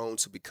grown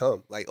to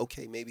become. Like,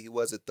 okay, maybe he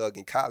was a thug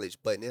in college,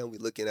 but now we're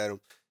looking at him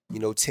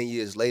 10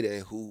 years later,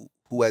 and who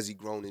has he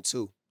grown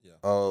into?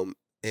 And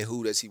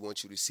who does he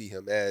want you to see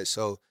him as?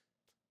 So,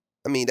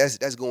 I mean,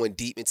 that's going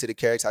deep into the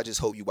character. I just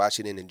hope you watch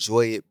it and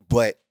enjoy it.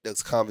 But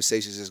those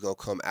conversations that's going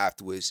to come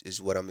afterwards is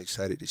what I'm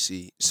excited to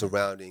see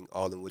surrounding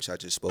all in which I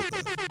just spoke of.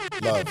 Love.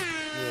 Yeah,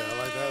 I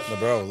like that. No,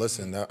 bro,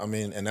 listen,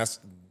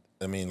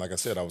 like I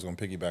said, I was going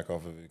to piggyback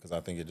off of it because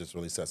I think it just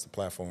really sets the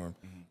platform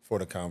for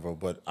the convo.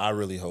 But I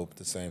really hope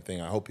the same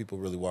thing. I hope people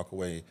really walk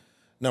away,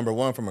 number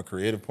one, from a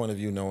creative point of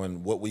view,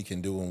 knowing what we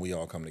can do when we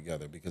all come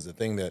together. Because the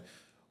thing that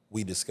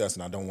we discussed,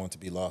 and I don't want to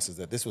be lost, is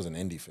that this was an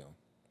indie film.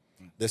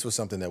 This was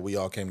something that we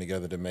all came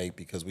together to make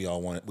because we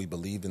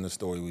believed in the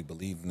story, we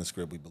believed in the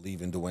script, we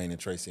believed in Dwayne and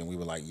Tracy, and we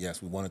were like,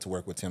 yes, we wanted to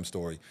work with Tim's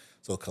story.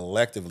 So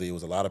collectively, it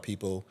was a lot of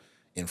people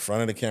in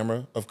front of the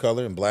camera of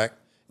color and black.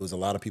 It was a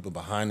lot of people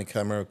behind the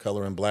camera of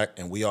color and black,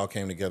 and we all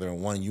came together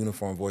in one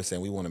uniform voice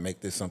saying we want to make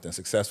this something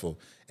successful,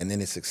 and then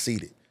it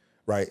succeeded,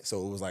 right?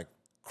 So it was like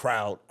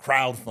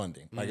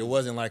crowdfunding. Like it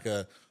wasn't like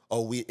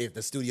if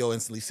the studio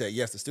instantly said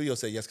yes, the studio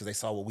said yes because they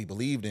saw what we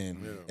believed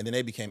in, and then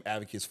they became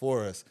advocates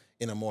for us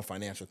in a more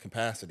financial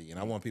capacity. And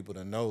I want people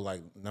to know, like,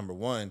 number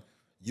one,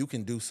 you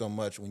can do so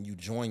much when you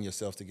join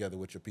yourself together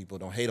with your people,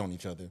 don't hate on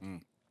each other,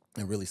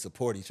 and really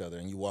support each other,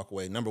 and you walk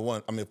away. Number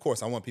one, I mean, of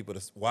course, I want people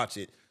to watch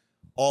it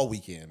all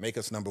weekend. Make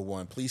us number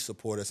one. Please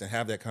support us and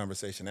have that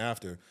conversation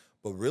after,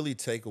 but really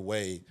take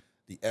away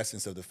the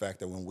essence of the fact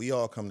that when we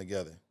all come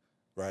together,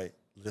 right,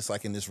 just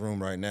like in this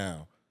room right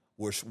now,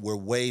 we're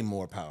way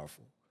more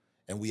powerful.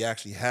 And we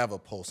actually have a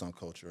pulse on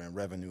culture and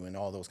revenue and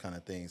all those kind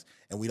of things.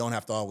 And we don't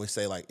have to always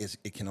say, like,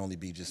 it can only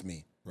be just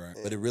me. Right.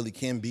 But it really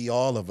can be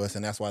all of us.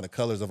 And that's why the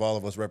colors of all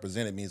of us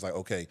represented means, like,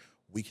 okay,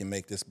 we can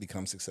make this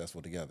become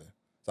successful together.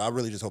 So I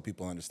really just hope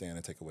people understand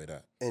and take away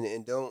that.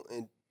 And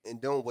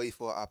don't wait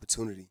for an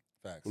opportunity.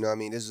 Facts. You know what I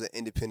mean? This is an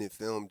independent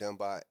film done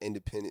by an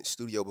independent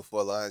studio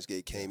before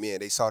Lionsgate came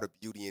in. They saw the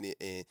beauty in it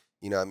and,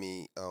 you know what I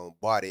mean,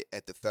 bought it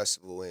at the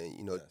festival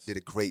and, did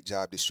a great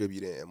job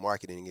distributing and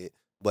marketing it.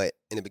 But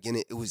in the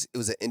beginning, it was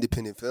an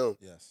independent film.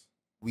 Yes.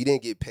 We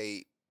didn't get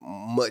paid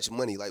much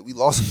money. Like we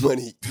lost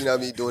money, you know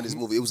what I mean, doing this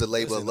movie. It was a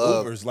labor of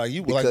love. Ubers, like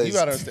you gotta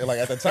understand. Like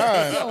at the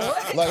time,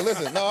 like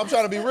listen, no, I'm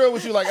trying to be real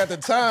with you. Like at the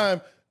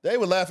time, they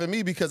would laugh at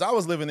me because I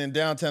was living in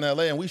downtown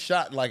LA and we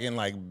shot like in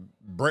like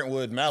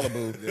Brentwood,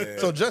 Malibu. Yeah.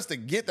 So just to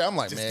get there, I'm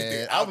like,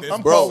 man,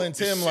 I'm calling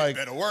Tim like,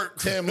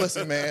 Tim,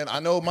 listen, man,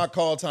 I know my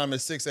call time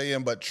is 6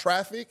 a.m., but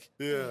traffic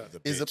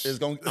is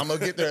going. I'm gonna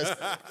get there.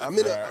 I'm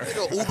in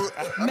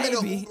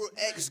an Uber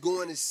X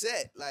going to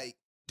set, like.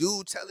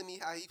 Dude telling me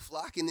how he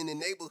flocking in the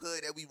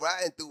neighborhood that we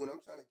riding through, and I'm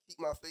trying to keep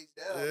my face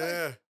down.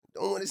 Yeah. Like,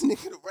 don't want this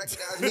nigga to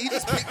recognize me. He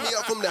just picked me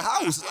up from the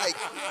house. Like,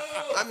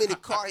 I'm in the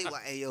car. He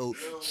like, hey, yo,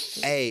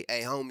 hey,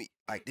 homie,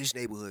 like, this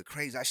neighborhood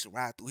crazy. I should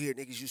ride through here.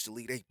 Niggas used to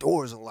leave their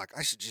doors unlocked.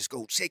 I should just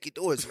go check your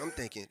doors. And I'm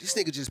thinking, this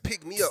nigga just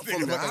picked me up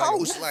from the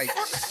house. Like,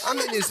 I'm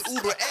in this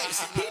Uber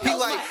X. He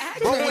like,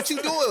 bro, what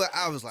you doing?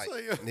 I was like,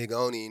 nigga, I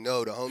don't even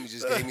know. The homie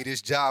just gave me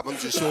this job. I'm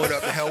just showing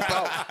up to help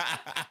out.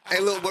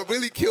 And look, what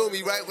really killed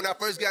me, right, when I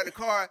first got in the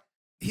car,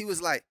 he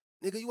was like,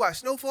 nigga, you watch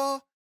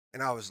Snowfall?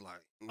 And I was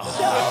like, nah.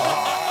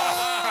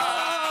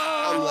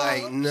 I'm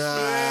like,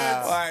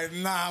 nah. Like,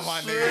 nah,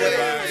 my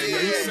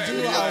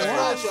nigga.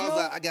 I was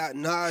like, I got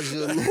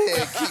nausea, man.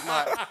 Keep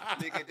my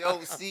nigga,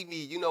 don't see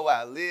me. You know where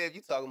I live.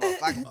 You talking about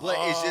fucking blood.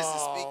 It's just to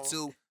speak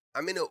to.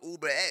 I'm in an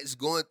Uber X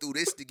going through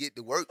this to get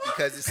to work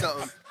because it's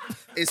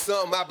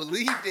something I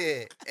believed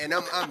in. And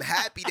I'm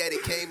happy that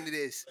it came to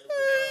this.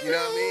 You know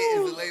what I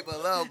mean? It's a labor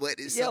of love, but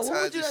it's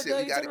sometimes the shit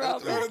we gotta go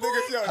through. What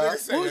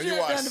would you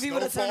have done if you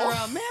would have turned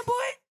around? Man, boy,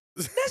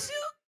 that's you?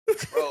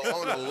 Bro, I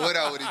don't know what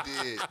I would have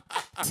did.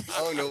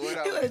 You would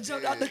have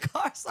jumped out the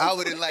car. I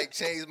would have like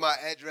changed my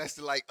address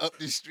to like up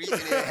the street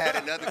and then had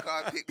another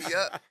car pick me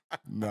up.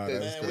 Nah,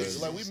 man,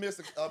 we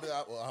missed.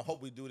 I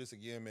hope we do this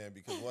again, man.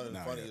 Because one of the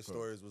funniest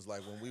stories was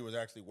like when we was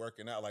actually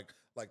working out,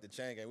 like the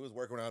chain gang. We was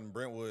working out in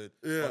Brentwood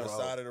on the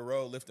side of the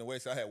road lifting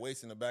weights. I had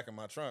weights in the back of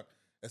my trunk.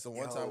 And so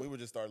one time we would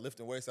just start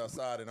lifting weights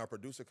outside, and our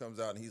producer comes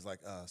out, and he's like,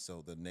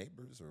 so the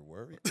neighbors are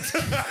worried? and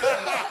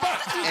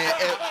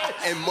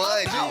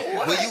mind you,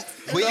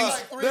 when you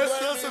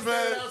listen,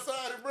 man, I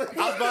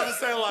was about to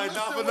say, like,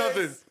 not for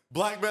nothing.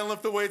 Black men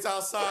lift the weights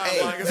outside.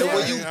 Hey, like, so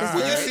when you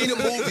see the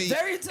movie,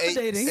 very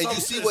intimidating. and you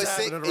see what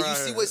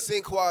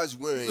Sinqua is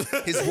wearing,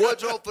 his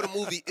wardrobe for the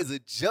movie is a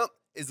jumper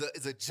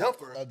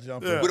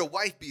with a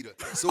wife beater.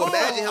 So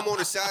imagine him on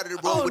the side of the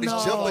road with his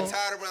jumper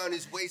tied around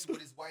his waist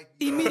with his wife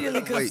beater.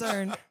 Immediately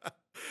concerned.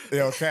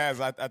 Yo, Kaz,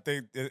 I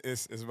think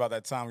it's about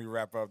that time we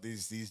wrap up.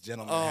 These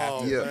gentlemen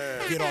have to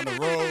get on the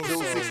road.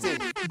 June 16.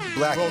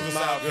 Black Close us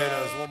out,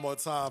 guys. One more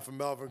time for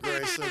Melvin,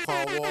 Gregg,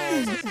 Sinqua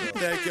Walls.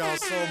 Thank y'all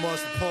so much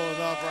for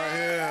pulling up right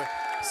here.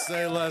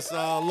 Say less,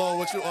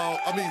 Lo,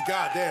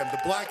 goddamn, The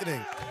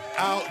Blackening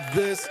out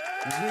this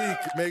week.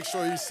 Make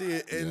sure you see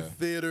it in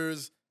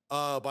theaters.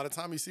 By the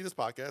time you see this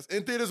podcast,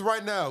 in theaters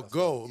right now,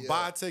 go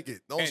buy a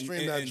ticket. Don't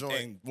stream that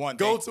joint.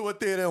 Go to a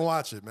theater and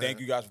watch it, man. Thank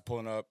you guys for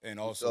pulling up, and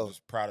also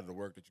just proud of the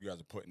work that you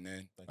guys are putting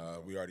in.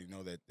 We already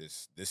know that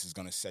this is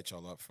gonna set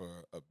y'all up for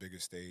a bigger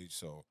stage.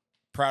 So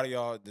proud of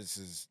y'all. This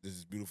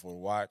is beautiful to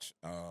watch.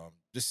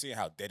 Just seeing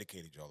how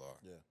dedicated y'all are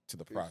to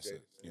the process.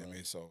 You know what I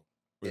mean? So.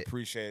 We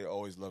appreciate it.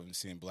 Always loving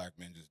seeing black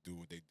men just do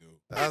what they do.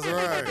 That's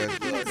right.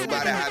 No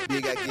matter how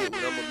big I get,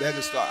 when I'm a mega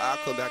star, I'll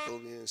come back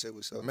over here and say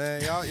what's up.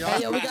 Man, y'all. We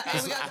got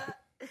that.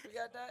 We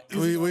got that.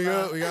 We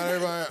got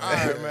everybody. All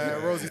right,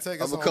 man. Rosie,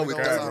 take us home. I'm going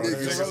to come with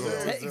 30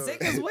 niggas.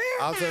 Take us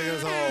where? I'll take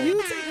us home.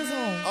 You take us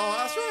home. Oh,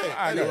 that's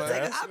right.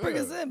 Anyway, I bring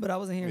us in, but I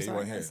wasn't here. You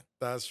weren't here.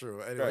 That's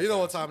true. Anyway, you know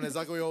what time it is.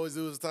 Like we always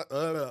do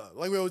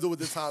with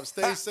this time.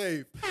 Stay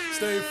safe,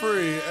 stay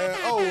free,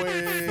 and always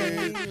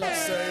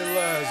say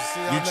less. See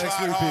y'all next week,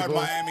 tried hard,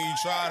 people. Miami. You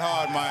tried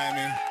hard,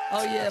 Miami.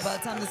 Oh, yeah. By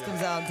the time this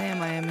comes out, damn,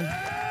 Miami.